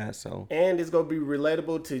head of that. So And it's going to be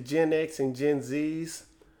relatable to Gen X and Gen Zs.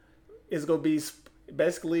 It's going to be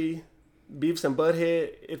basically Beavis and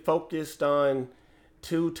Butthead. It focused on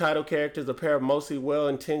 2 title characters, a pair of mostly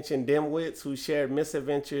well-intentioned dimwits who shared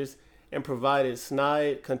misadventures and provided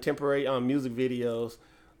snide contemporary music videos.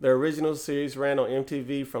 The original series ran on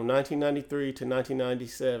MTV from 1993 to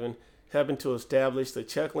 1997, helping to establish the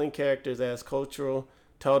chuckling characters as cultural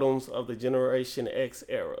totems of the Generation X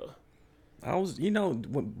era. I was,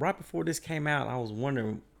 right before this came out, I was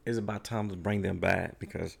wondering, is it about time to bring them back?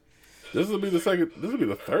 Because This will be the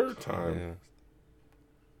third time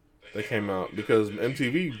they came out, because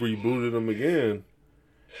MTV rebooted them again,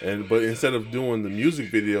 but instead of doing the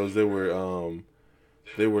music videos,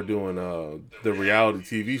 they were doing the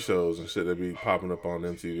reality TV shows and shit that be popping up on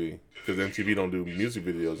MTV, because MTV don't do music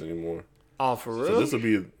videos anymore. Oh, for real? So this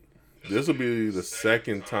will be the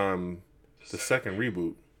second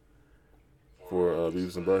reboot for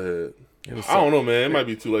Beavis and Butthead. I don't know, man. It might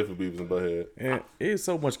be too late for Beavis and Butthead. it is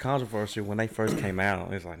so much controversy when they first came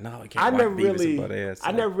out. It's like, no, it can't watch Beavis and Butthead. So.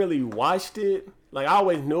 I never really watched it. Like, I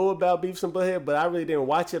always knew about Beavis and Butthead, but I really didn't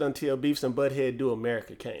watch it until Beavis and Butthead Do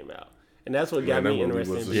America came out. And that's what got me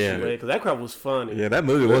interested in Beavis and Butthead, because that crap was funny. Yeah, that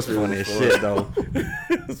movie was funny as shit, though.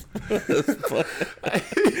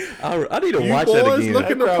 I need to watch that again.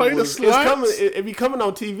 Looking to play the slots? It be coming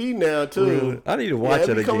on TV now, too. Really? I need to watch it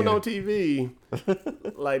it be again. coming on TV.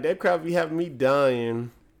 Like, that crap be having me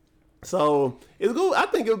dying. So, I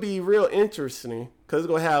think it'll be real interesting, because it's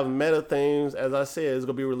going to have meta themes. As I said, it's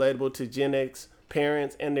going to be relatable to Gen X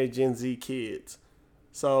parents and their Gen Z kids.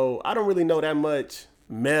 So, I don't really know that much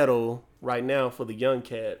metal right now for the young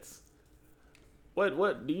cats.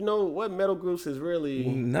 What do you know? What metal groups is really?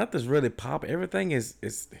 Nothing's really pop. Everything is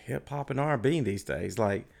hip hop and R&B these days.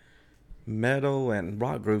 Like metal and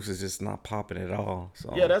rock groups is just not popping at all.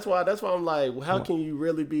 So Yeah, that's why I'm like, well, how can you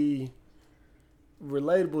really be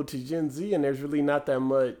relatable to Gen Z? And there's really not that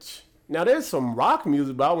much. Now there's some rock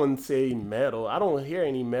music, but I wouldn't say metal. I don't hear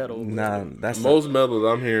any metal. nah, that's Most metal that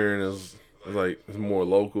I'm hearing is like it's more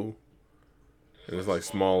local, and it's like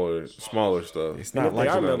smaller stuff. It's And not if they like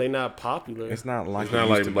are metal, they're not popular. it's not like It's not it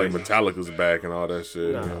like used to be. Metallica's back and all that shit.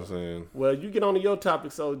 You know Nah. what I'm saying? Well, you get on to your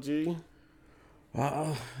topics, OG.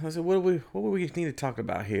 Let's see, what do we need to talk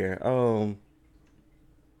about here?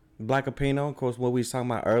 Black Opino, of course, what we was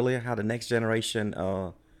talking about earlier, how the next generation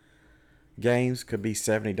games could be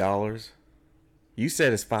 $70. You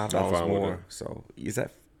said it's $5 fine with more. it. So is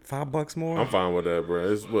that $5 more? I'm fine with that,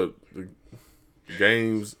 bro. It's what the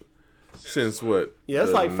games since what? Yeah, it's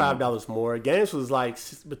the- like $5 more. Games was like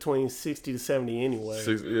between 60 to 70 anyway. It's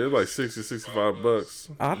like $60-$65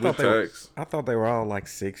 I with thought tax. I thought they were all like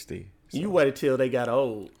 60. You waited till they got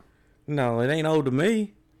old. No, it ain't old to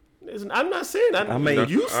me. I'm not saying. I mean,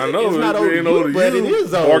 you I said know it's not it old ain't to old to you, but you. it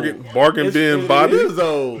is old. Bargain bin body. It is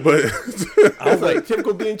old. But It's like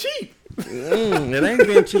typical being cheap. It ain't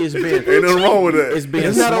being cheap. It's being ain't nothing wrong with that. It's being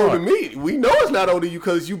It's not old to smart. me. We know it's not old to you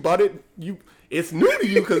because you bought it. It's new to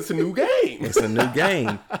you because it's a new game. It's a new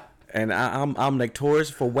game, and I'm notorious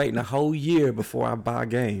for waiting a whole year before I buy a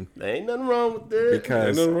game There ain't nothing wrong with that. ain't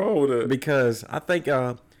because nothing wrong with that. because I think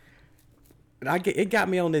it got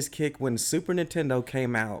me on this kick when Super Nintendo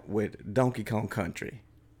came out with Donkey Kong Country.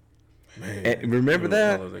 Man, And remember I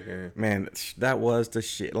that? love that game. Man, that was the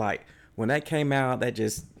shit. Like when that came out, that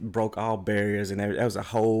just broke all barriers, and that was a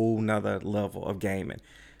whole nother level of gaming.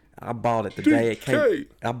 I bought it the day it came. DK.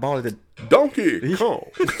 I bought it. Donkey Kong.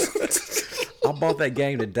 I bought that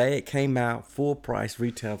game the day it came out, full price,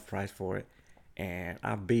 retail price for it, and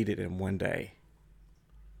I beat it in one day.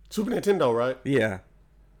 Super Nintendo, right? Yeah,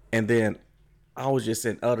 and then I was just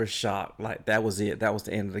in utter shock. Like that was it. That was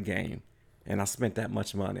the end of the game, and I spent that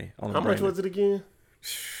much money on. How much was it again?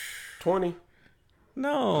 20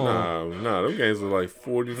 No, Nah, them games were like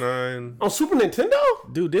 49. on Super Nintendo.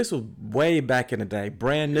 dude, this was way back in the day,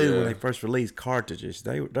 brand new when Yeah. they first released cartridges.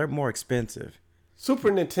 They're more expensive. Super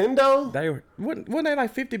Nintendo. They wasn't they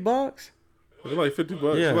like $50? It was like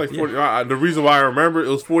 $50. Yeah, It was like 40. The reason why I remember it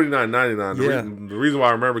was $49.99. Yeah. The reason why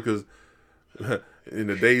I remember because in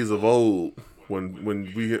the days of old, when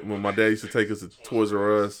my dad used to take us to Toys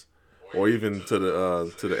R Us or even to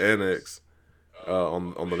the annex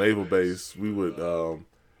on the naval base, we would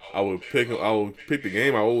I would pick the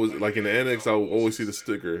game. I always like in the annex. I would always see the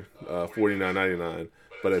sticker $49.99.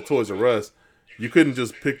 But at Toys R Us, you couldn't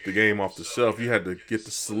just pick the game off the shelf. You had to get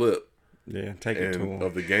the slip Yeah, take it to them.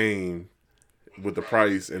 of the game with the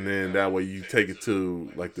price, and then that way you take it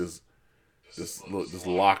to like this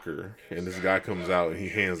locker, and this guy comes out and he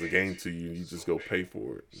hands the game to you, and you just go pay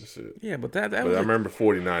for it. And shit. Yeah, but that But was I remember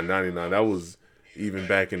 $49.99. That was even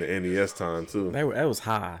back in the NES time too. that was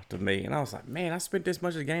high to me, and I was like, man, I spent this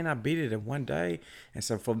much of the game, I beat it in one day, and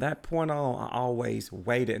so from that point on, I always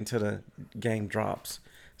waited until the game drops.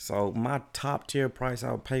 So my top tier price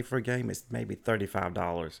I would pay for a game is maybe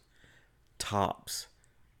 $35 tops.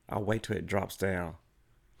 I'll wait till it drops down.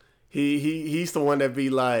 He's the one that be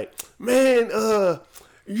like, man,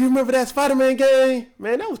 you remember that Spider-Man game?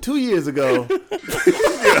 Man, that was 2 years ago.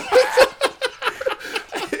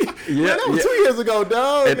 Yeah, That was 2 years ago,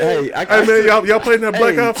 dog. And hey, Hey man, y'all playing that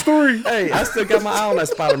Black Hey. Ops 3? hey, I still got my eye on that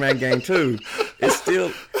Spider-Man game too. It's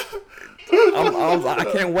still. I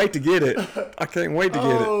can't wait to get it. I can't wait to get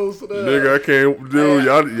it. Oh, snap. Nigga, I can't, dude.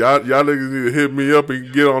 Y'all niggas need to hit me up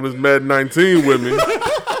and get on this Madden 19 with me.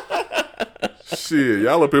 Shit,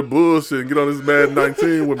 y'all up here bullshit and get on this Madden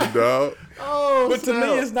 19 with me, dog. Oh, But to me,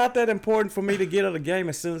 snap. it's not that important for me to get on the game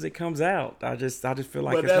as soon as it comes out. I just feel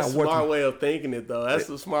like But it's that's not a worth smart it. way of thinking it, though. That's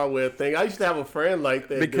a smart way of thinking. I used to have a friend like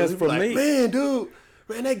that. Because dude. He'd be for me- man, dude,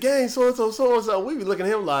 that game, so and so. We be looking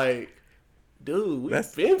at him like, dude, we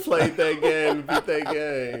That's- been played that game and beat that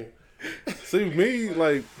game. See me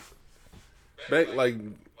like back like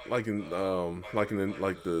in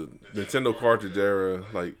the Nintendo cartridge era.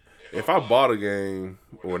 Like if I bought a game,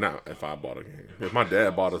 or not if I bought a game, if my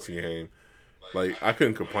dad bought us a game, like I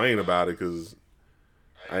couldn't complain about it because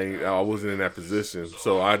I wasn't in that position.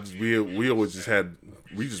 So we always just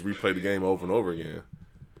replay the game over and over again.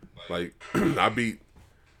 Like I beat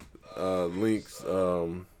Link's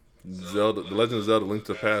Zelda, The Legend of Zelda: Link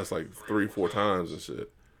to the Past like 3-4 times and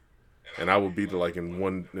shit. And I would beat it like in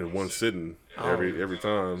one sitting every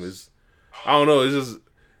time. I don't know. It's just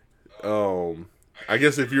I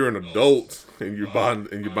guess if you're an adult and you're buying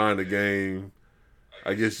the game,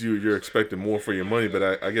 I guess you're expecting more for your money.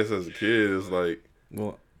 But I guess as a kid, it's like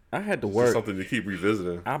Well, I had to It's work. something to keep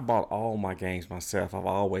revisiting. I bought all my games myself. I've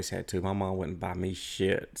always had to. My mom wouldn't buy me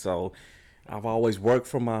shit, so I've always worked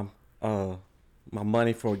for my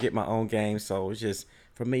money for get my own games. So it's just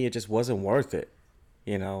for me, it just wasn't worth it.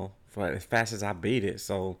 For as fast as I beat it.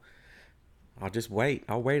 So I'll just wait.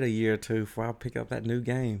 I'll wait a year or two before I pick up that new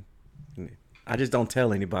game. I just don't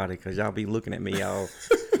tell anybody because y'all be looking at me all.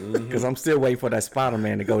 Because I'm still waiting for that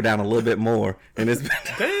Spider-Man to go down a little bit more. And it's Damn,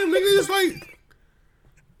 nigga, it's like,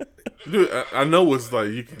 dude, I know it's like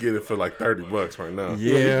you can get it for like $30 right now.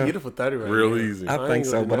 You yeah, can get it for 30 right Real now. easy. I think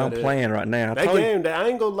so. But I'm playing right now. That game, I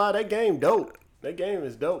ain't gonna lie, that game dope. That game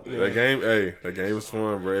is dope. Man. That game is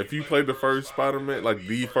fun, bro. If you played the first Spider-Man, like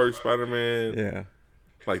the first Spider-Man, Yeah.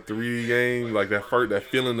 like 3D game, like that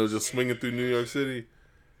feeling of just swinging through New York City,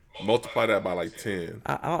 multiply that by like 10.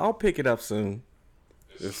 I'll pick it up soon.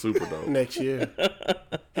 It's super dope. Next year.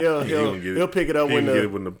 gonna get He'll it. pick it up He when gonna the, get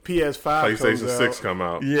it when the PS5 comes PlayStation out. 6 come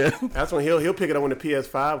out. Yeah. That's when he'll pick it up when the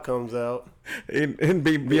PS5 comes out. And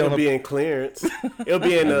be It'll on be a, in clearance. It'll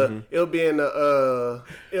be in the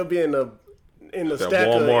That stack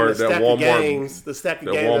of, Walmart- in the that stack Walmart- of games. The stack of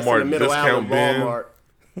that games that's in the Walmart middle aisle of discount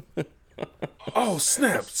bin. Walmart. Oh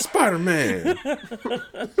snap, Spider-Man!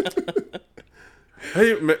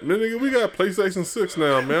 Hey, nigga, we got PlayStation 6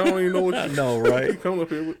 now, man. I don't even know what I you know, right? you coming up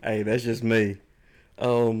here with. Hey, that's just me.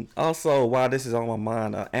 Also, while this is on my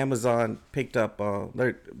mind, Amazon picked up.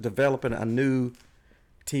 They're developing a new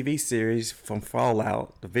TV series from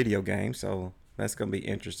Fallout, the video game. So that's gonna be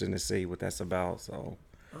interesting to see what that's about. So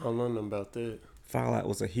I don't know nothing about that. Fallout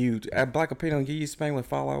was a huge. Black Opinion, can you explain what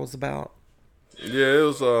Fallout was about? Yeah,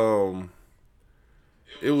 it's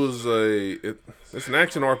an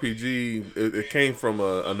action RPG. It came from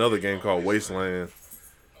another game called Wasteland,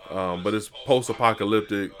 but it's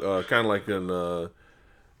post-apocalyptic, kind of like in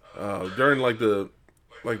during like the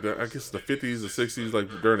I guess the 50s or 60s, like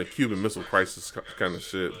during the Cuban Missile Crisis kind of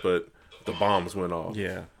shit. But the bombs went off.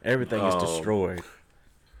 Yeah, everything is destroyed.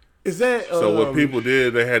 Is that So what people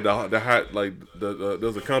did, they had there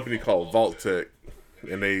was a company called Vault Tech,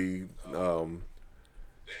 and they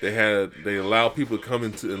allow people to come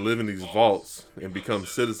into and live in these vaults and become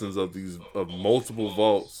citizens of multiple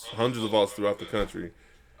vaults, hundreds of vaults throughout the country.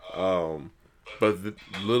 But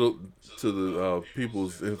little to the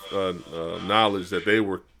people's knowledge that they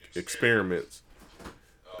were experiments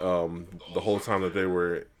the whole time that they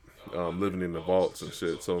were living in the vaults and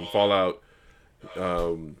shit. So in Fallout,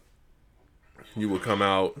 you would come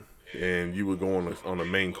out and you would go on a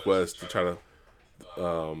main quest to try to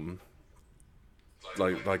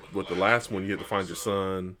like with the last one, you had to find your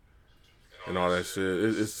son and all that shit.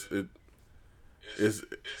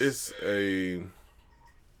 It's a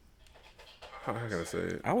how can I say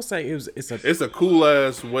it? I would say It's a cool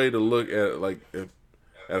ass way to look at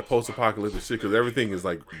a post-apocalyptic shit because everything is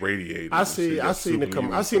like radiated. I seen the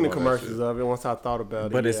commercials of it once I thought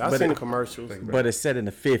about it. I seen the commercials. but it's set in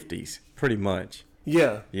the 50s, pretty much.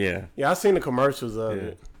 Yeah, Yeah. I seen the commercials of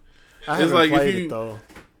it. I It's haven't like if played you- it though.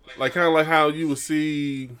 Like kind of like how you would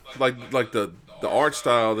see like the art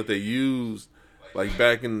style that they used like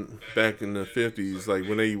back in the 50s, like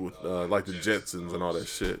when they like the Jetsons and all that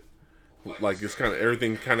shit. Like it's kind of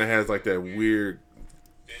everything kind of has like that weird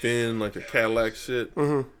fin, like the Cadillac shit.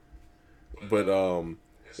 Mm-hmm. But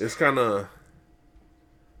it's kind of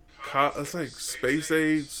it's like space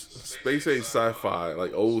age sci-fi,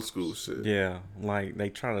 like old school shit. Yeah, like they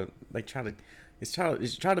try to it's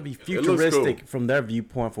trying to be looks futuristic cool. from their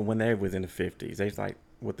viewpoint from when they was in the 50s. They like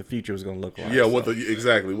what the future was gonna look like. Yeah, so. what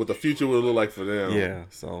the future would look like for them. Yeah,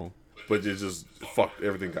 so But it just fucked.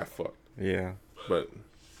 Everything got fucked. yeah. But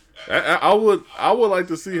I would like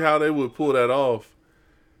to see how they would pull that off.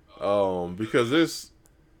 Because there's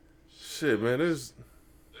shit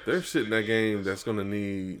in that game that's gonna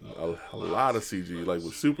need a lot of CG. Like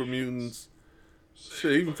with super mutants,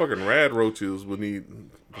 shit, even fucking rad roaches would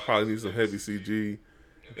probably need some heavy CG.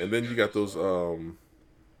 And then you got those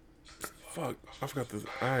I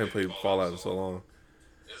haven't played Fallout in so long.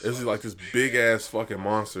 It's like this big ass fucking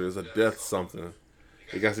monster. It's a death something.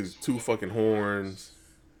 It got these 2 fucking horns.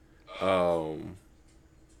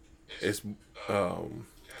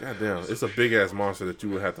 Goddamn, it's a big ass monster that you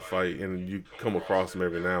would have to fight, and you come across them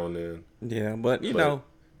every now and then. Yeah, but you know,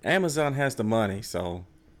 Amazon has the money, so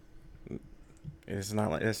it's not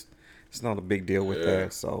like it's not a big deal with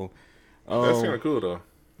that. So That's kind of cool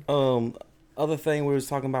though. Other thing we was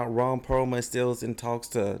talking about, Ron Perlman is still in talks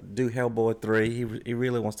to do Hellboy 3. He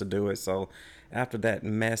really wants to do it. So after that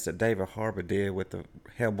mess that David Harbour did with the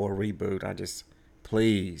Hellboy reboot, I just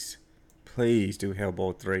please do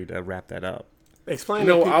Hellboy 3 to wrap that up. Explain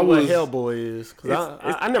to people what Hellboy is, because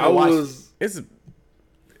I never watched it.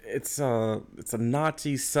 it's a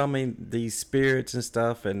Nazi summoning these spirits and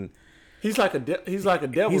stuff, and He's like a devil's he's like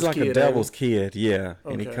kid. a devil's kid, yeah.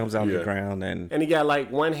 And he Okay. comes out of Yeah. the ground and And he got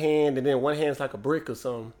like one hand, and then one hand's like a brick or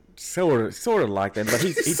something. sort of like that. But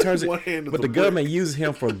he turns One it. hand is But a the brick. government uses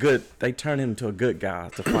him for good. They turn him into a good guy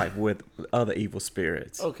to fight with other evil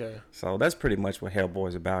spirits. Okay. So that's pretty much what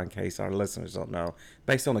Hellboy's about. In case our listeners don't know,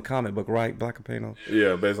 based on the comic book, right, Black Capino?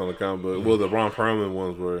 Yeah, based on the comic book. Well, the Ron Perlman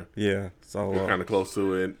ones were Yeah. So kind of close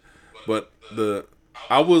to it, but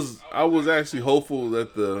I was actually hopeful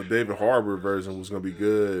that the David Harbour version was gonna be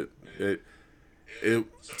good. It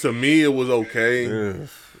to me it was okay. ugh,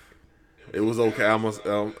 It was okay. I must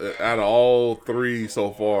out of all three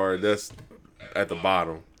so far, that's at the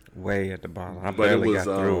bottom. way at the bottom. I But it barely was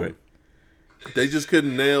got through it. They just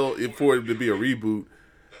couldn't nail it for it to be a reboot.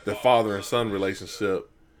 The father and son relationship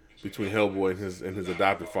between Hellboy and his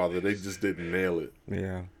adopted father, they just didn't nail it.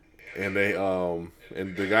 Yeah. And they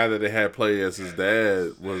and the guy that they had play as his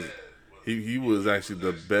dad was he was actually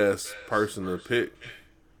the best person to pick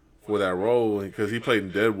for that role because he played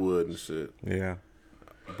in Deadwood and shit. Yeah.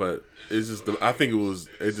 But it's just I think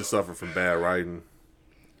it just suffered from bad writing.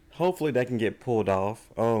 Hopefully they can get pulled off.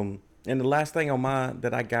 And the last thing on mine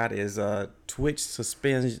that I got is Twitch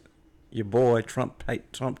suspends your boy Trump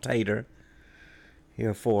Tater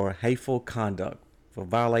here for hateful conduct, for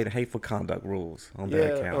violating hateful conduct rules on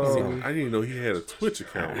their Yeah, account. So, I didn't even know he had a Twitch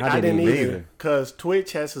account. I I didn't didn't either. either, because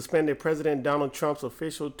Twitch has suspended President Donald Trump's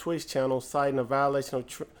official Twitch channel, citing a violation of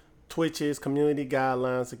Twitch's community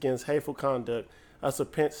guidelines against hateful conduct. A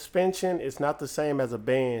suspension is not the same as a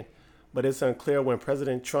ban, but it's unclear when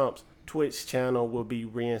President Trump's Twitch channel will be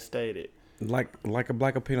reinstated. like a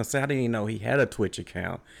Black Capino said, I didn't even know he had a Twitch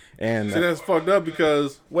account. And See, that's fucked up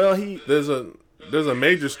because Well, there's a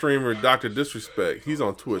major streamer, Dr. Disrespect. He's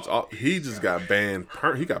on Twitch. He just got banned.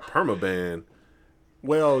 He got perma banned,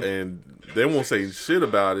 well, and they won't say shit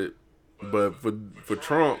about it. But for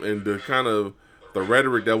Trump and the kind of the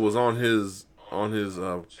rhetoric that was on his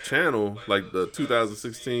channel, like the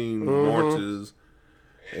 2016 marches,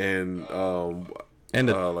 and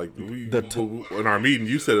like in our meeting,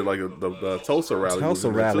 you said it like the Tulsa rally. was Tulsa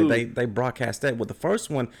in there rally, too. they broadcast that. Well, the first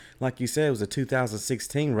one, like you said, was a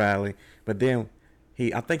 2016 rally, but then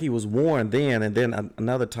I think he was warned then, and then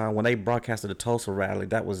another time when they broadcasted the Tulsa rally,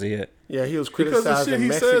 that was it. yeah, he was because the shit criticizing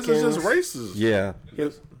he says Mexicans. is just racist. Yeah,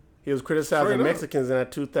 He was criticizing Straight up. Mexicans in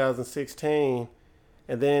that 2016,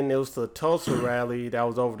 and then it was the Tulsa rally that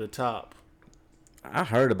was over the top. I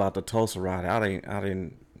heard about the Tulsa rally. I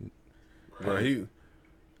didn't. Bro, you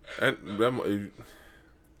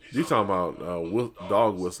talking about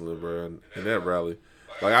dog whistling, bro, in that rally.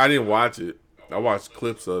 Like, I didn't watch it. I watched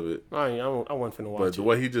clips of it. I wasn't finna watch But it. the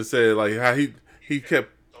way he just said, like, how he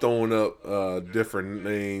kept throwing up different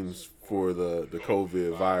names for the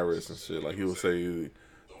COVID virus and shit. Like, he would say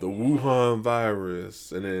the Wuhan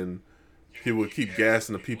virus, and then he would keep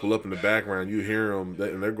gassing the people up in the background. You hear them,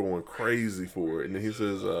 and they're going crazy for it. And then he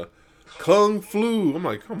says, Kung flu. I'm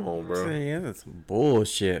like, come on, bro. Yeah, that's some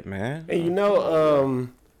bullshit, man. And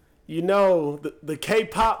the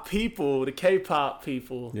K-pop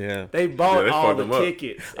people, Yeah. they bought Yeah, they all fucked the them up.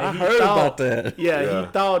 tickets. I And he heard about that. Yeah, Yeah.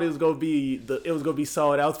 he thought it was gonna be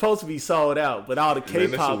sold out. It was supposed to be sold out, but all the Man, that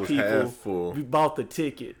shit K-pop was people half full. bought the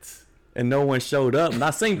tickets. And no one showed up. And I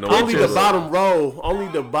seen No one Only showed the up. bottom row,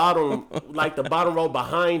 the bottom row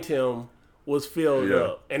behind him was filled Yeah.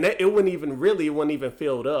 up, and it wasn't even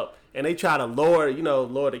filled up. And they try to lower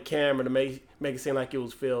the camera to make it seem like it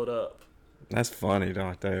was filled up. That's funny,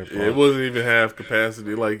 though, there, bro. Yeah, it wasn't even half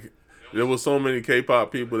capacity. Like, there was so many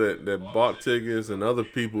K-pop people that bought tickets and other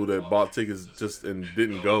people that bought tickets just and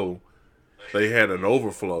didn't go. They had an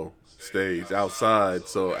overflow stage outside.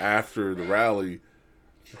 So after the rally,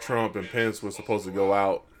 Trump and Pence were supposed to go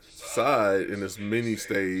outside in this mini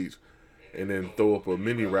stage and then throw up a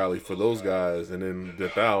mini rally for those guys and then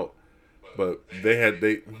dip out. But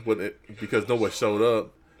because no one showed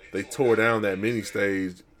up, they tore down that mini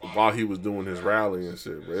stage while he was doing his rally and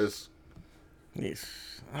shit. Bro. Yes.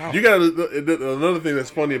 You got another thing that's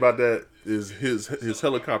funny about that is his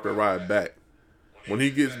helicopter ride back. When he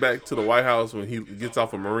gets back to the White House, when he gets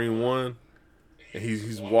off of Marine One, and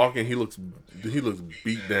he's walking, he looks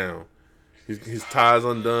beat down. His tie's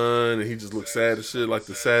undone, and he just looks sad as shit, like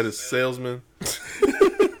the saddest salesman.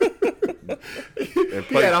 And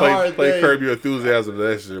He had a hard play day. Curb Your Enthusiasm to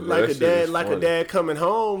that shit, bro. Like That a shit is dad, funny. coming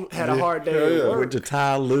home had a hard day Hell at yeah. work. With the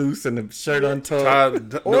tie loose and the shirt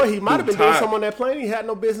untucked. Or he might have been doing Ty- something on that plane he had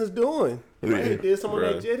no business doing. He might have did something on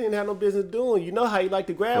Bruh. that jet he didn't have no business doing. You know how he like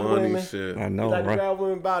to grab Funny women. shit. I He know, like to right? grab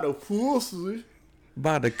women by the pussy.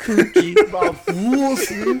 By the coochie. By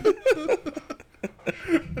pussy.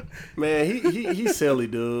 Man, he's silly,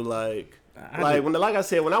 dude. Like I like I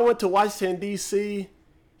said, when I went to Washington D.C.,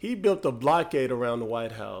 he built a blockade around the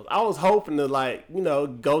White House. I was hoping to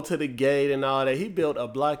go to the gate and all that. He built a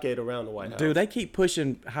blockade around the White House. Dude, they keep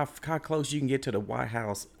pushing how close you can get to the White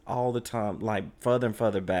House all the time, like further and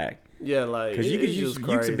further back. Yeah, like Because it's just you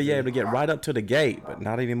crazy. could be able to get right up to the gate, but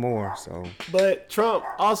not anymore. So But Trump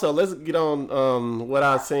also, let's get on what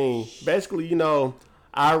I've seen. Basically,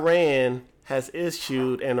 Iran has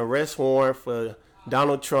issued an arrest warrant for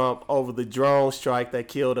Donald Trump over the drone strike that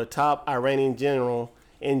killed a top Iranian general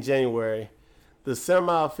in January. The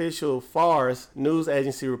semi-official Fars news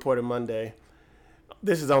agency reported Monday.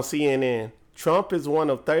 This is on CNN. Trump is one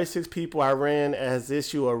of 36 people Iran has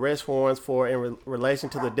issued arrest warrants for in relation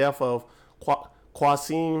to the death of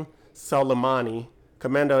Qasem Soleimani,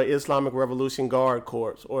 commander of Islamic Revolution Guard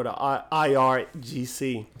Corps, or the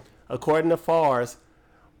IRGC. According to Fars,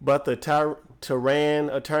 but the Tehran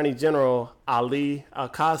Attorney General Ali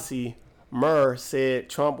Akasi Mer said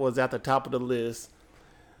Trump was at the top of the list.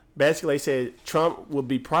 Basically, they said Trump will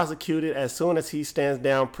be prosecuted as soon as he stands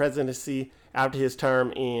down presidency after his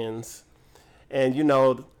term ends. And,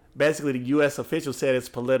 basically the U.S. official said it's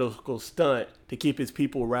a political stunt to keep his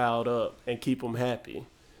people riled up and keep them happy.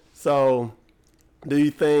 So, do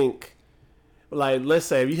you think, like, let's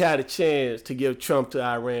say if you had a chance to give Trump to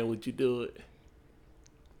Iran, would you do it?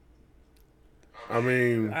 I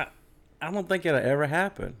mean, I don't think it'll ever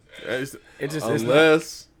happen. it's, It's just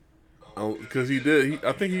unless because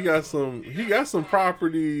I think he got some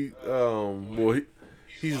property.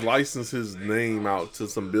 He's licensed his name out to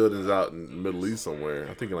some buildings out in the Middle East somewhere.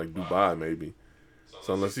 I think in like Dubai maybe.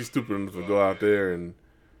 So unless he's stupid enough to go out there and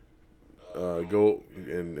go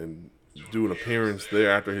and do an appearance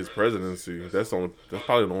there after his presidency, that's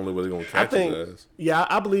probably the only way they're gonna catch his ass. Yeah,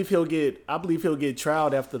 I believe he'll get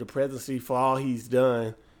trialed after the presidency for all he's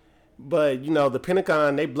done. But the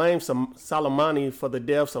Pentagon, they blame Soleimani for the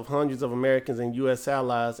deaths of hundreds of Americans and U.S.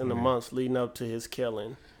 allies in the months leading up to his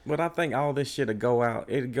killing. But I think all this shit'll go out.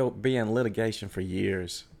 It'll be in litigation for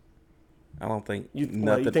years. I don't think You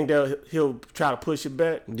think that he'll try to push it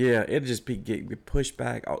back? Yeah, it'll just get pushed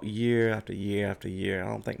back year after year after year. I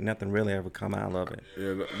don't think nothing really ever come out of it.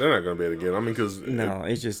 Yeah, they're not gonna be able to get him. I mean, because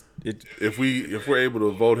if we're able to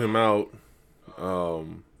vote him out,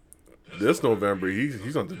 this November, he's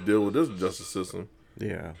going to deal with this justice system.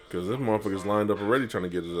 Yeah, because this motherfucker's lined up already trying to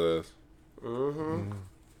get his ass. Mm-hmm.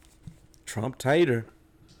 Trump Tater.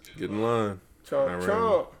 Get in line.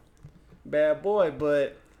 Trump, bad boy,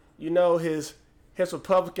 but his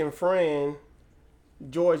Republican friend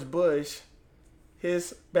George Bush,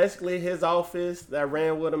 his office that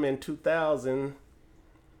ran with him in 2000,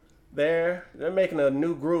 they're making a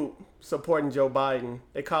new group supporting Joe Biden.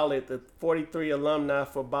 They call it the 43 Alumni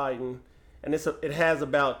for Biden, and it has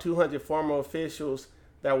about 200 former officials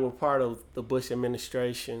that were part of the Bush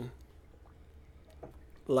administration.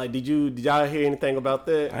 Like, did y'all hear anything about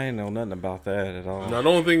that? I ain't know nothing about that at all. Now, the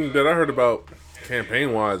only thing that I heard about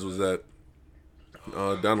campaign-wise was that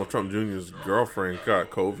Donald Trump Jr.'s girlfriend got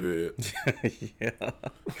COVID. Yeah.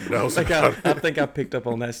 That was I think I picked up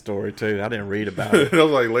on that story, too. I didn't read about it. That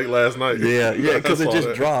was like late last night. Yeah, because it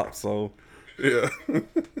just dropped, so. Yeah.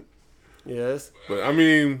 Yes. But, I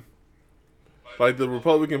mean, like, the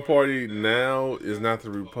Republican Party now is not the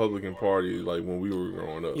Republican Party like when we were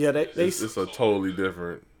growing up. Yeah, it's a totally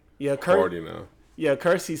different party now. Yeah,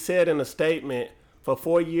 Kersey said in a statement, for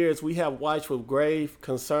 4 years we have watched with grave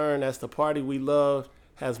concern as the party we love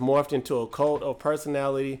has morphed into a cult of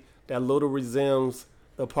personality that little resembles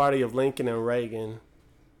the party of Lincoln and Reagan.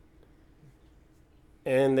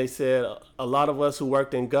 And they said, a lot of us who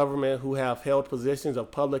worked in government, who have held positions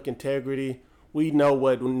of public integrity, we know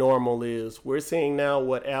what normal is. We're seeing now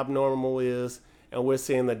what abnormal is, and we're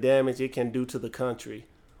seeing the damage it can do to the country.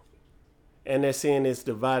 And they're seeing it's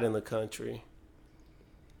dividing the country.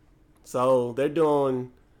 So they're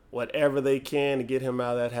doing whatever they can to get him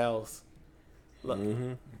out of that house.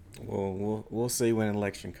 Mm-hmm. Well, we'll see when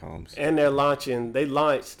election comes. And they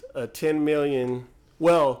launched a 10 million,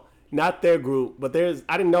 well, not their group, but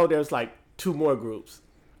I didn't know there's like 2 more groups.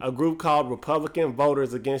 A group called Republican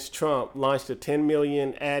Voters Against Trump launched a 10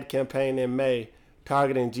 million ad campaign in May,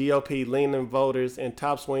 targeting GOP-leaning voters in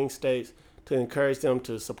top swing states to encourage them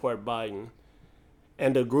to support Biden.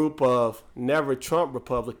 And a group of Never Trump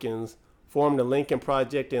Republicans formed the Lincoln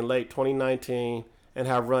Project in late 2019 and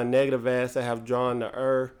have run negative ads that have drawn the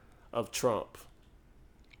ire of Trump.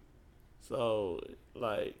 So,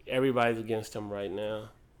 like, everybody's against him right now.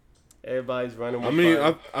 Everybody's running with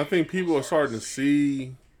Biden. I think people are starting to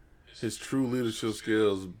see his true leadership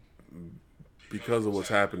skills because of what's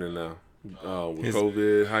happening now. with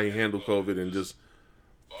COVID, how he handled COVID, and just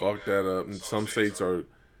fucked that up. And some states are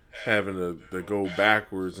having to go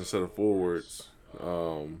backwards instead of forwards.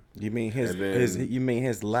 You mean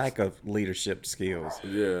his lack of leadership skills?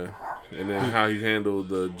 Yeah, and then how he handled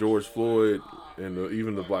the George Floyd and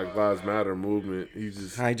even the Black Lives Matter movement.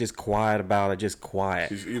 How he just quiet about it, just quiet.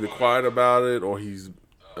 He's either quiet about it or he's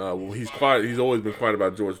quiet. He's always been quiet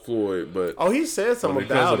about George Floyd, but he said something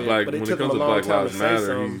about it. But it took him a long time to say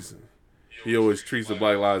something. He always treats the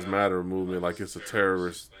Black Lives Matter movement like it's a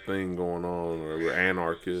terrorist thing going on, or we're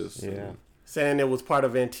anarchists. Yeah. Saying it was part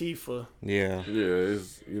of Antifa. Yeah. Yeah.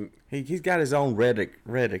 He's got his own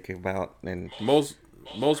rhetoric about, and most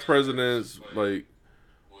presidents like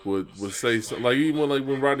would say something, like even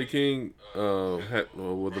when Rodney King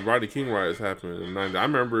when the Rodney King riots happened in '90. I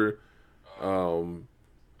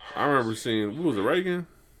remember seeing, what was it, Reagan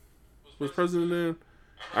was president then.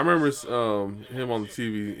 I remember him on the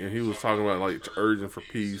TV, and he was talking about like urging for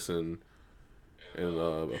peace and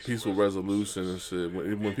a peaceful resolution and shit.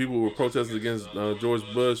 When people were protesting against George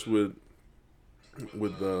Bush with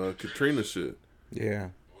Katrina shit. Yeah.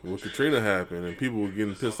 When Katrina happened, and people were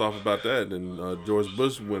getting pissed off about that, and George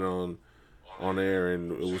Bush went on air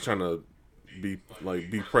and was trying to be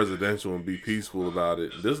presidential and be peaceful about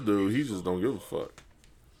it. This dude, he just don't give a fuck.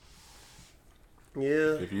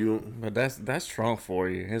 Yeah. But that's Trump for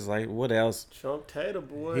you. It's like, what else? Trump Tater,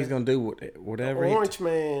 boy. He's gonna do whatever. Orange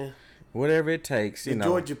man. Whatever it takes, you know.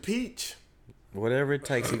 Georgia peach. Whatever it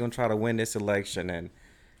takes, he's gonna try to win this election and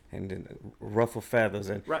then ruffle feathers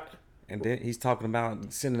and right. And then he's talking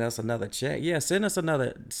about sending us another check. Yeah, send us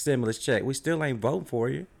another stimulus check. We still ain't voting for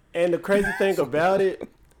you. And the crazy thing about it,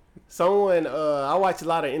 someone I watch a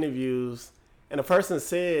lot of interviews, and a person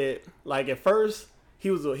said, like, at first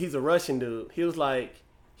he's a Russian dude. He was like,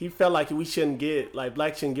 he felt like we shouldn't get, like,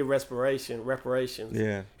 blacks shouldn't get reparations.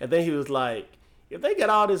 Yeah. And then he was like, if they get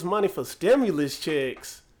all this money for stimulus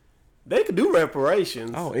checks, they could do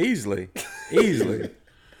reparations. Oh, easily.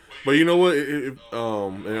 But you know what?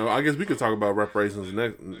 I guess we could talk about reparations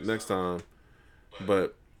next time.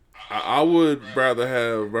 But I would rather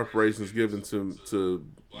have reparations given to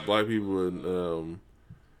black people in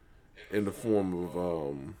the form of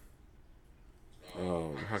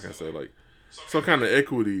how can I say, like, some kind of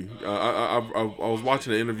equity. I was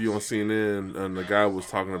watching an interview on CNN, and the guy was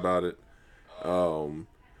talking about it.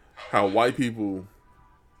 How white people,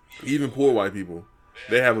 even poor white people,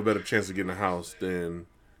 they have a better chance of getting a house than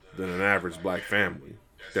an average black family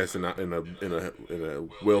that's in a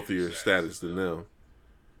wealthier status than them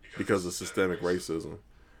because of systemic racism.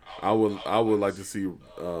 I would like to see,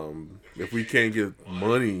 if we can't get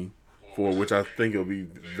money for, which I think it'll be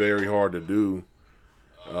very hard to do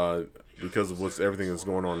because of everything that's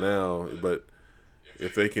going on now, but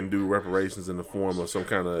if they can do reparations in the form of some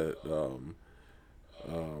kind of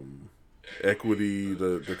equity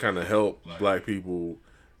to kind of help black people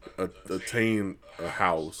attain a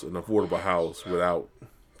house, an affordable house, without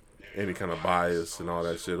any kind of bias and all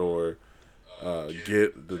that shit, or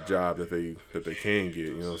get the job that they can get.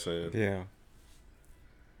 You know what I'm saying? Yeah.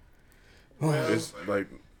 It's like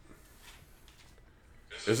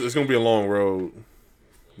it's gonna be a long road.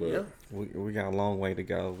 But Yeah. We got a long way to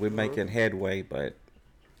go. We're making headway, but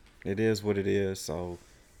it is what it is. So,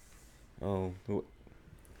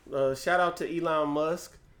 shout out to Elon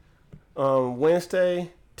Musk.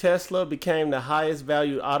 Wednesday, Tesla became the highest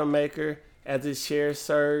valued automaker as its shares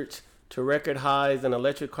surged to record highs, and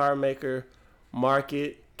electric car maker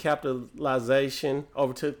market capitalization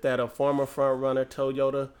overtook that of former frontrunner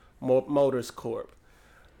Toyota Motors Corp.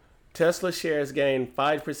 Tesla shares gained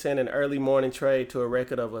 5% in early morning trade to a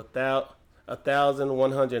record of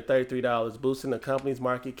 $1,133, boosting the company's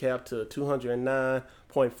market cap to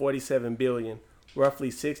 $209.47 billion, roughly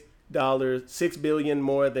 $6 billion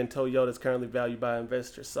more than Toyota is currently valued by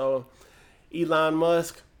investors. So, Elon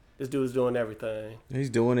Musk, this dude's doing everything. He's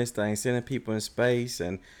doing his thing, sending people in space,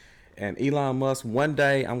 and Elon Musk. One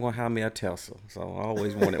day, I'm gonna have me a Tesla. So I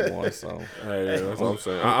always wanted one. So hey, that's what I'm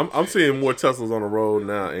saying. I'm seeing more Teslas on the road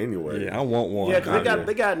now. Anyway, yeah, I want one. Yeah, because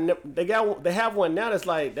they have one now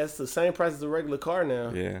that's the same price as a regular car now.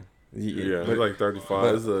 Yeah. Yeah, it's like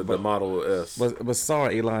 35. It's the Model S. But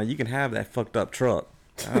sorry, Elon, you can have that fucked up truck.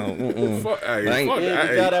 I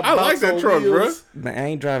like that truck, bro. Man, I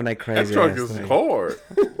ain't driving that crazy. That truck is hard.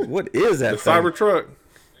 What is that? The Cybertruck.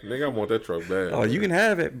 Nigga, I want that truck bad. Oh, you can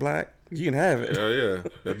have it, Black. You can have it. Yeah.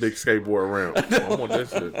 That big skateboard ramp. I want that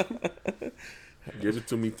shit. Give it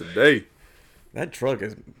to me today. That truck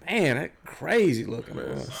is, man, that crazy looking.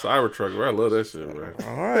 Man, Cybertruck, bro. I love that shit, bro.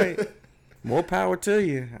 All right. More power to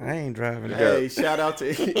you. I ain't driving that. Hey, shout out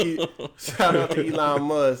to Elon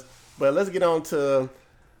Musk. But let's get on to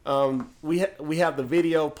we have the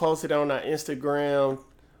video posted on our Instagram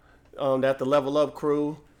that the Level Up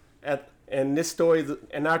crew and this story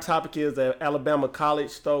and our topic is that Alabama college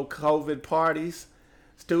stole COVID parties.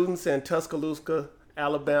 Students in Tuscaloosa,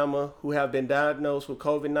 Alabama, who have been diagnosed with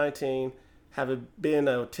COVID-19 have been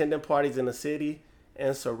attending parties in the city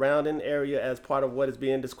and surrounding area as part of what is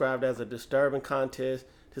being described as a disturbing contest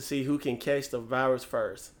to see who can catch the virus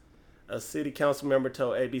first. A city council member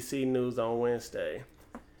told ABC News on Wednesday.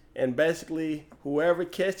 And basically, whoever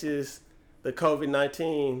catches the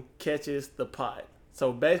COVID-19 catches the pot.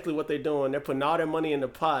 So basically what they're doing, they're putting all their money in the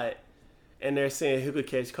pot and they're saying who could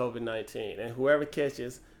catch COVID-19. And whoever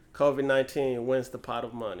catches COVID-19 wins the pot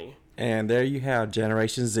of money. And there you have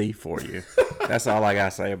Generation Z for you. That's all I got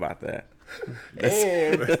to say about that.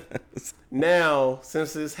 And now,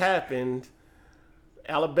 since this happened,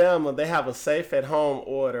 Alabama, they have a safe at home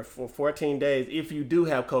order for 14 days if you do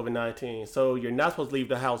have COVID-19. So you're not supposed to leave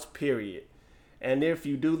the house, period. And if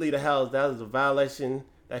you do leave the house, that is a violation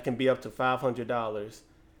that can be up to $500.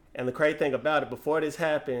 And the crazy thing about it, before this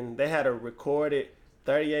happened, they had a recorded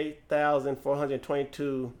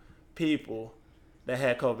 38,422 people that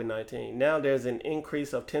had COVID-19. Now there's an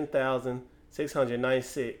increase of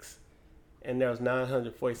 10,696. And there was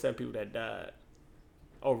 947 people that died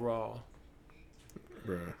overall.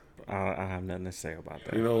 Bruh. I have nothing to say about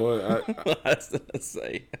that. You know what? What's to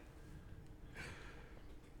say?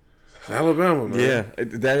 Alabama, man. Yeah,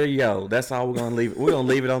 there you go. That's all we're gonna leave. We're gonna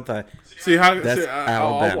leave it on that. See how That's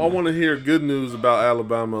Alabama. I want to hear good news about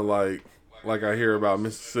Alabama, like I hear about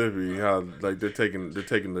Mississippi. How like they're taking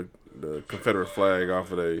the Confederate flag off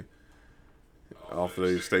of their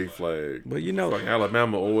state flag. But you know, like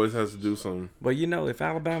Alabama always has to do some. But you know, if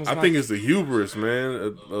Alabama's, I think it's the hubris,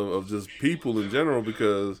 man, of just people in general.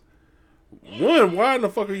 Because one, why in the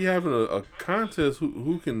fuck are you having a contest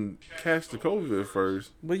who can catch the COVID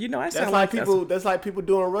first? But you know, that's like people. That's like people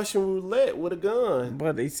doing Russian roulette with a gun.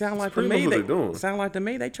 But it sound like to pretty me much what they're doing. sound like to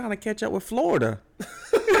me they trying to catch up with Florida.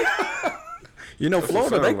 You know, That's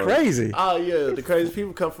Florida, what it they sound like. crazy. Oh yeah, the crazy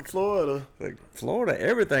people come from Florida. Like Florida,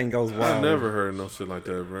 everything goes wild. I've never heard no shit like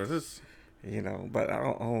that, bro. This, You know, but I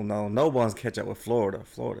don't know. No one's catch up with Florida.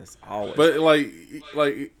 Florida's always. but like,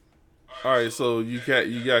 all right. So you got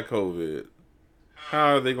COVID.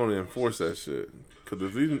 How are they going to enforce that shit? Because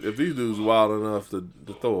if these dudes wild enough to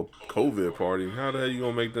throw a COVID party, how the hell you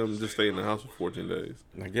gonna make them just stay in the house for 14 days?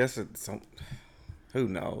 I guess it's some. Who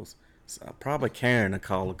knows? Probably Karen to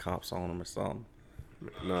call the cops on them or something.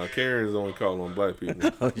 Nah, Karen's only calling on black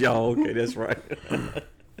people. Y'all okay? That's right.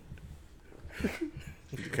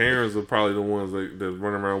 Karens are probably the ones that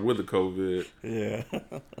run around with the COVID. Yeah.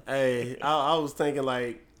 Hey, I was thinking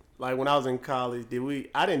like when I was in college,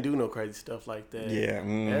 I didn't do no crazy stuff like that. Yeah.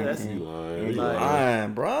 Yeah, that's You lying? You Like-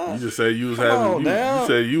 lying, bro. You just said you was Come on having. now. You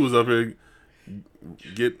said you was up here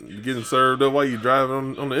getting served up while you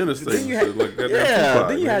driving on the interstate. Then you had, and shit like that. yeah.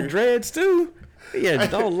 Then you nigga. had dreads too. He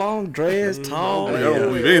had no long dreads, tall. I Yeah. don't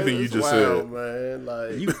believe anything you It's just wild, said. man.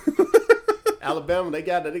 Like You- Alabama, they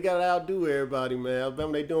got to outdo everybody, man.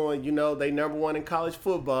 Alabama, they doing, they number one in college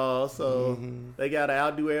football, so they got to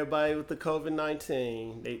outdo everybody with the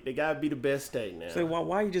COVID-19. They got to be the best state now. So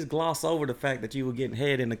why you just gloss over the fact that you were getting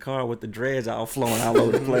head in the car with the dreads all flowing all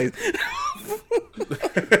over the place?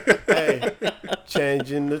 Hey,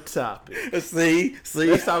 changing the topic. see.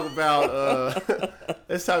 Let's talk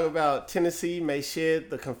about Tennessee may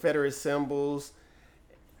shed the Confederate symbols.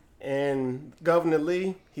 And Governor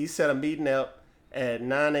Lee, he set a meeting up at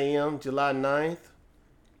 9 a.m. July 9th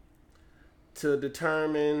to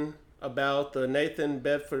determine about the Nathan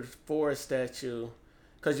Bedford Forrest statue.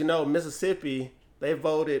 Because, Mississippi, they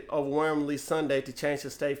voted overwhelmingly Sunday to change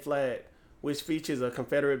the state flag, which features a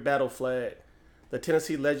Confederate battle flag. The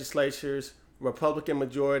Tennessee legislature's Republican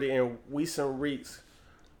majority in recent weeks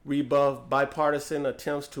rebuffed bipartisan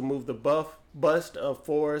attempts to move the bust of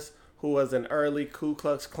Forrest, who was an early Ku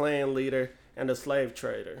Klux Klan leader and a slave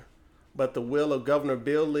trader. But the will of Governor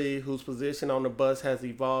Bill Lee, whose position on the bus has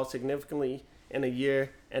evolved significantly in a year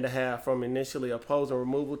and a half from initially opposing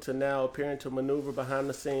removal to now appearing to maneuver behind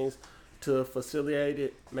the scenes to facilitate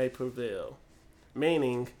it, may prevail.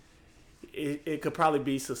 Meaning, it could probably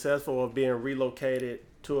be successful of being relocated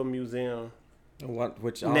to a museum. But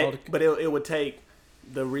it would take,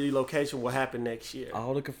 the relocation will happen next year.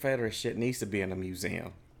 all the Confederate shit needs to be in a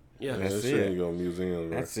museum. Yeah. Yeah, That's that shit it. ain't going to museum,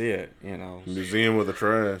 bro. That's it. Museum with the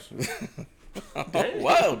trash.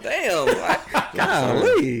 Whoa, damn.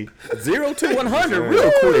 Golly. 0 to 100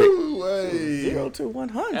 real quick. Hey. 0 to That's a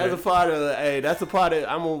 100. part of. Hey, that's a part of.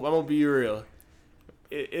 I'm gonna be real.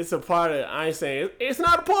 it's a part of. I ain't saying it's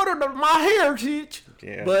not a part of my heritage,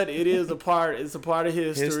 but it is a part. It's a part of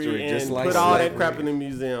history, and just like put all that slavery. crap in the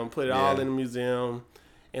museum. Put it all in the museum,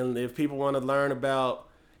 and if people want to learn about,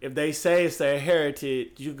 if they say it's their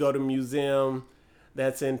heritage, you go to a museum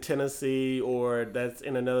that's in Tennessee or that's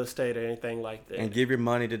in another state or anything like that. And give your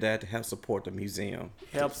money to that to help support the museum.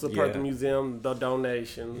 Help support the museum, the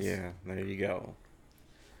donations. Yeah, there you go.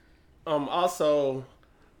 Also,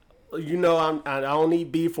 you know, I don't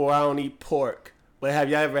eat beef or I don't eat pork. But have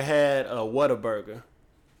you ever had a Whataburger?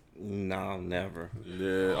 No, never.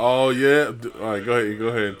 Yeah. Oh yeah. All right, go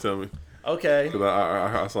ahead and tell me. Okay. Because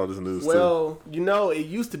I saw this news too. Well, you know, it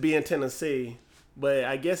used to be in Tennessee, but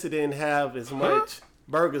I guess it didn't have as much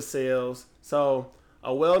burger sales. So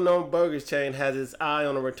a well-known burger chain has its eye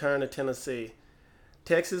on a return to Tennessee.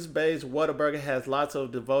 Texas-based Whataburger has lots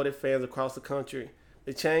of devoted fans across the country.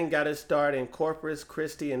 The chain got its start in Corpus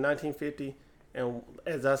Christi in 1950, and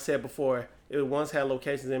as I said before, it once had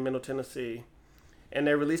locations in Middle Tennessee. And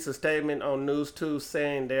they released a statement on News 2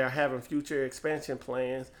 saying they are having future expansion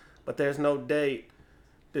plans, but there's no date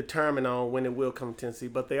determined on when it will come to Tennessee,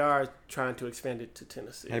 but they are trying to expand it to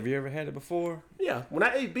Tennessee. Have you ever had it before? Yeah, when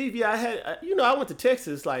I ate beef, I had, I went to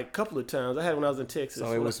Texas like a couple of times. I had it when I was in Texas.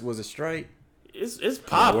 So it was it straight? It's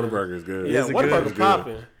popping. Whataburger is good. Yeah, Whataburger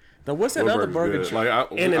popping. Now what's that other burger? Good. Like I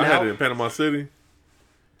In-N-Out. had it in Panama City.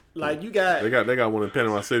 Like you got, They got one in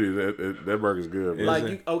Panama City. That burger's good. Bro. like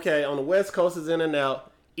you, okay, on the West Coast is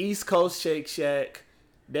In-N-Out, East Coast Shake Shack,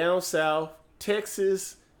 down south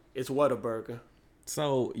Texas it's Whataburger.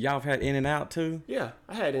 So y'all have had In-N-Out too? Yeah,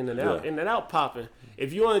 I had In-N-Out. Yeah. In-N-Out popping.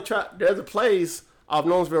 If you want to try, there's a place off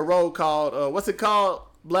Nowensville Road called what's it called?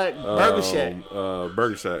 Black Burger Shack.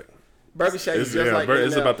 Burger Shack. Burger Shack is just like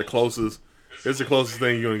it's In-N-Out. about the closest. It's the closest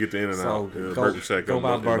thing you're gonna get to In-N-Out. So Burger Shack. go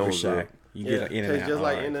by in Burger Nowensville. Shack. You get an In-N-Out. tastes just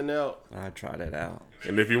like All right. In-N-Out. I'll try that out.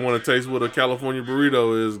 And if you want to taste what a California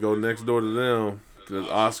burrito is, go next door to them. Because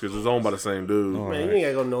Oscars is owned by the same dude. Man, you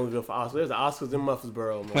ain't got to go to Nowensville for Oscars. There's the Oscars in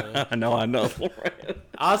Murfreesboro, man. I know.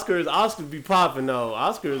 Oscars be popping though.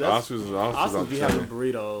 Oscars be I'm having saying.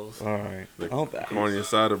 burritos. All right. I don't- Carne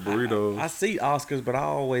asada burritos. I see Oscars, but I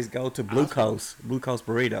always go to Blue Coast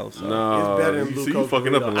burritos. So. No, It's better than you Blue see, you Coast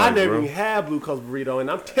fucking burrito. up in I life, never bro. even had Blue Coast burrito,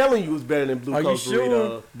 and I'm telling you, it's better than Blue Are you Coast sure?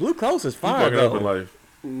 burrito. Blue Coast is fine Fucking up in though. life.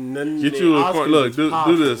 None, Get you a Oscars look. is Do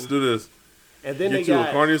popping. this. And then Get they you a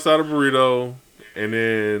got carne asada burrito, and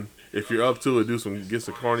then if you're up to it, get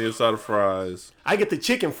some carne asada fries. I get the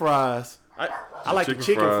chicken fries. I like the chicken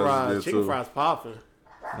chicken fries fries. is good, Chicken too. fries popping.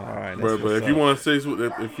 All right. But if you want to taste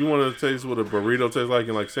what a burrito tastes like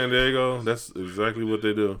in like San Diego, that's exactly what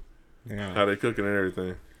they do. Yeah. How they cook it and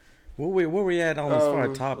everything. Where we at on as far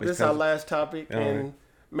as topics? This is our 'Cause- last topic. All right. And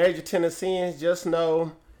major Tennesseans, just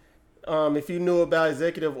know, if you knew about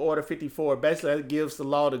Executive Order 54, basically that gives the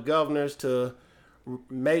law to governors to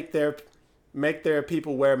make their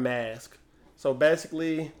people wear masks. So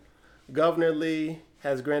basically, Governor Lee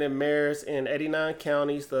has granted mayors in 89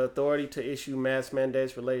 counties the authority to issue mask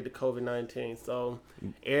mandates related to COVID-19. So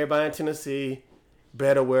everybody in Tennessee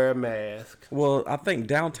better wear a mask. Well, I think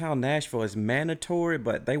downtown Nashville is mandatory,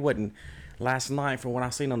 but they wouldn't. Last night, from what I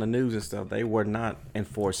seen on the news and stuff, they were not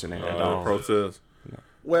enforcing it at all. Protest.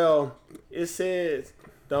 Well, it says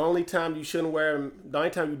the only time you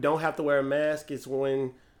don't have to wear a mask is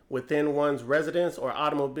when within one's residence or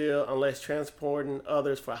automobile, unless transporting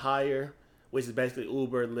others for hire, which is basically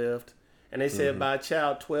Uber, Lyft. And they said by a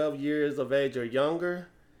child 12 years of age or younger,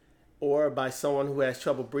 or by someone who has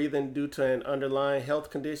trouble breathing due to an underlying health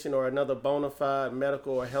condition or another bona fide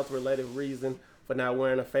medical or health-related reason for not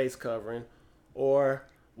wearing a face covering, or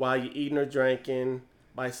while you're eating or drinking,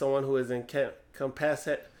 by someone who is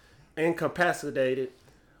incapacitated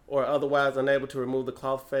or otherwise unable to remove the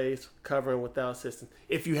cloth face covering without assistance.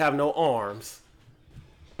 If you have no arms.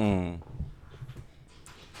 I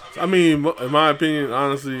mean, in my opinion,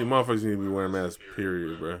 honestly, motherfuckers need to be wearing masks,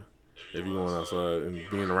 period, bro. If you're going outside and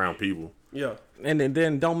being around people. Yeah. And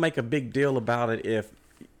then don't make a big deal about it if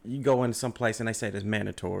you go into some place and they say it's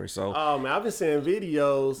mandatory. So Oh man, I've been seeing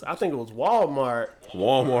videos. I think it was Walmart.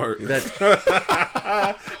 Walmart.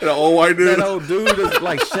 that The old white dude. that old dude is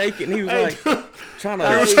like shaking. He was like trying to.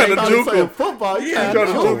 was trying to thought juke he playing him. football. Yeah, Trying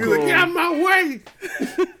to no. joke, he's like, get out my way.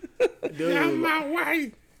 Dude, Get out my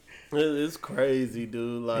way. it's crazy,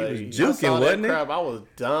 dude. Like was I juking, saw that wasn't he? crap, I was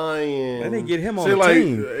dying. They didn't get him on See, the like,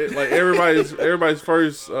 team. everybody's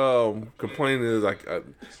first complaint is like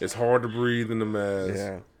it's hard to breathe in the mask.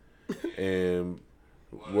 Yeah. And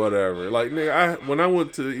whatever. Like, nigga, when I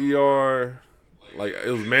went to the ER, like, it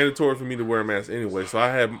was mandatory for me to wear a mask anyway. So I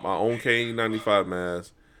had my own KN95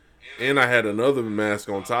 mask, and I had another mask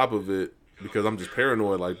on top of it because I'm just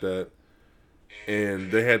paranoid like that.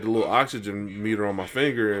 And they had the little oxygen meter on my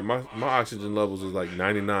finger, and my oxygen levels was like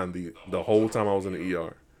 99 the whole time I was in the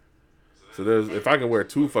ER. So if I can wear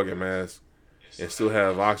 2 fucking masks and still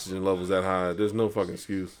have oxygen levels that high, there's no fucking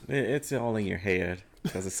excuse. It's all in your head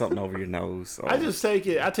because it's something over your nose. So. I take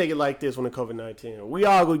it like this when the COVID-19. We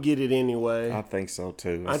all gonna get it anyway. I think so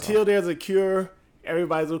too. Until there's a cure,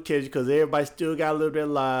 everybody's gonna catch it because everybody still gotta live their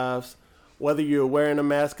lives. Whether you're wearing a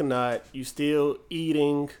mask or not, you still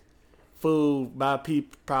eating food by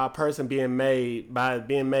a person being made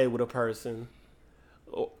with a person.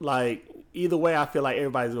 Like either way, I feel like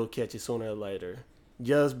everybody's gonna catch it sooner or later.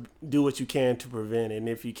 Just do what you can to prevent it, and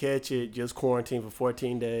if you catch it, just quarantine for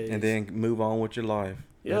 14 days, and then move on with your life.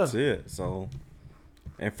 Yeah, that's it. So,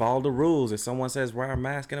 and follow the rules. If someone says wear a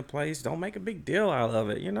mask in a place, don't make a big deal out of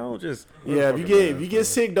it. Just if you get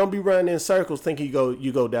sick, don't be running in circles thinking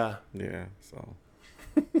you go die. Yeah. So,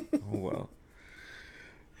 oh well.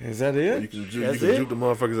 Is that it? You can juke the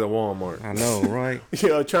motherfuckers at Walmart. I know, right?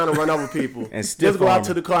 Trying to run over people. And just go out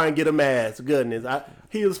to the car and get a mask. Goodness.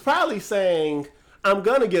 He was probably saying, I'm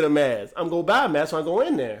going to get a mask. I'm going to buy a mask when I go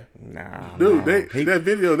in there. Nah. Dude, that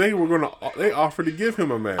video, they offered to give him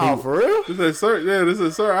a mask. Oh, for real? They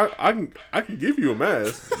said, sir, I can give you a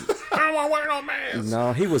mask. I don't want to wear no mask.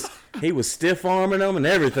 No, he was stiff arming them and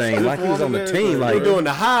everything. Like he was on the team. Like He's doing the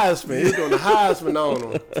Heisman. He's doing the Heisman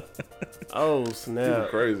on them. Oh, snap.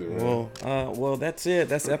 Crazy, man. Well, that's it.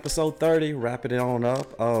 That's episode 30. Wrapping it on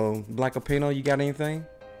up. Black Opino, you got anything?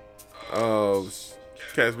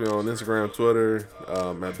 Catch me on Instagram, Twitter,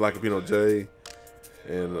 at Black Opino J.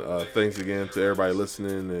 And thanks again to everybody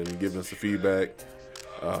listening and giving us the feedback.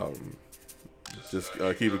 Just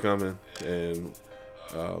keep it coming. And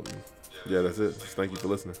that's it. Just thank you for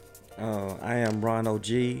listening. I am Ron OG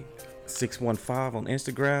 615 on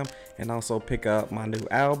Instagram, and also pick up my new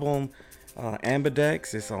album,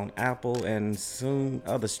 Ambidex. It's on Apple and soon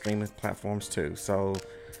other streaming platforms too. So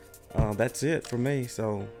that's it for me.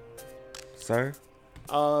 So, sir,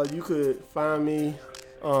 you could find me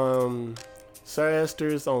Sir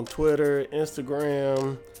Esters on Twitter,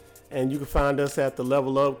 Instagram, and you can find us at the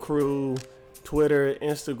Level Up Crew, Twitter,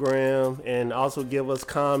 Instagram, and also give us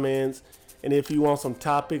comments. And if you want some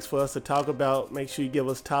topics for us to talk about, make sure you give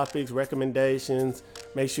us topics, recommendations.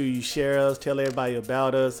 Make sure you share us, tell everybody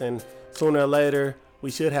about us, and sooner or later, we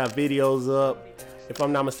should have videos up. If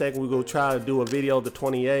I'm not mistaken, we're going to try to do a video the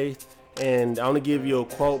 28th. And I want to give you a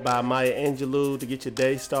quote by Maya Angelou to get your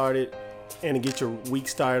day started and to get your week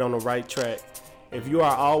started on the right track. If you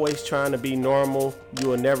are always trying to be normal, you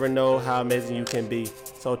will never know how amazing you can be.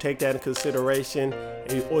 So take that in consideration,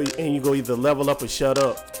 and you go either level up or shut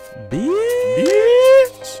up.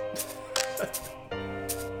 bitch.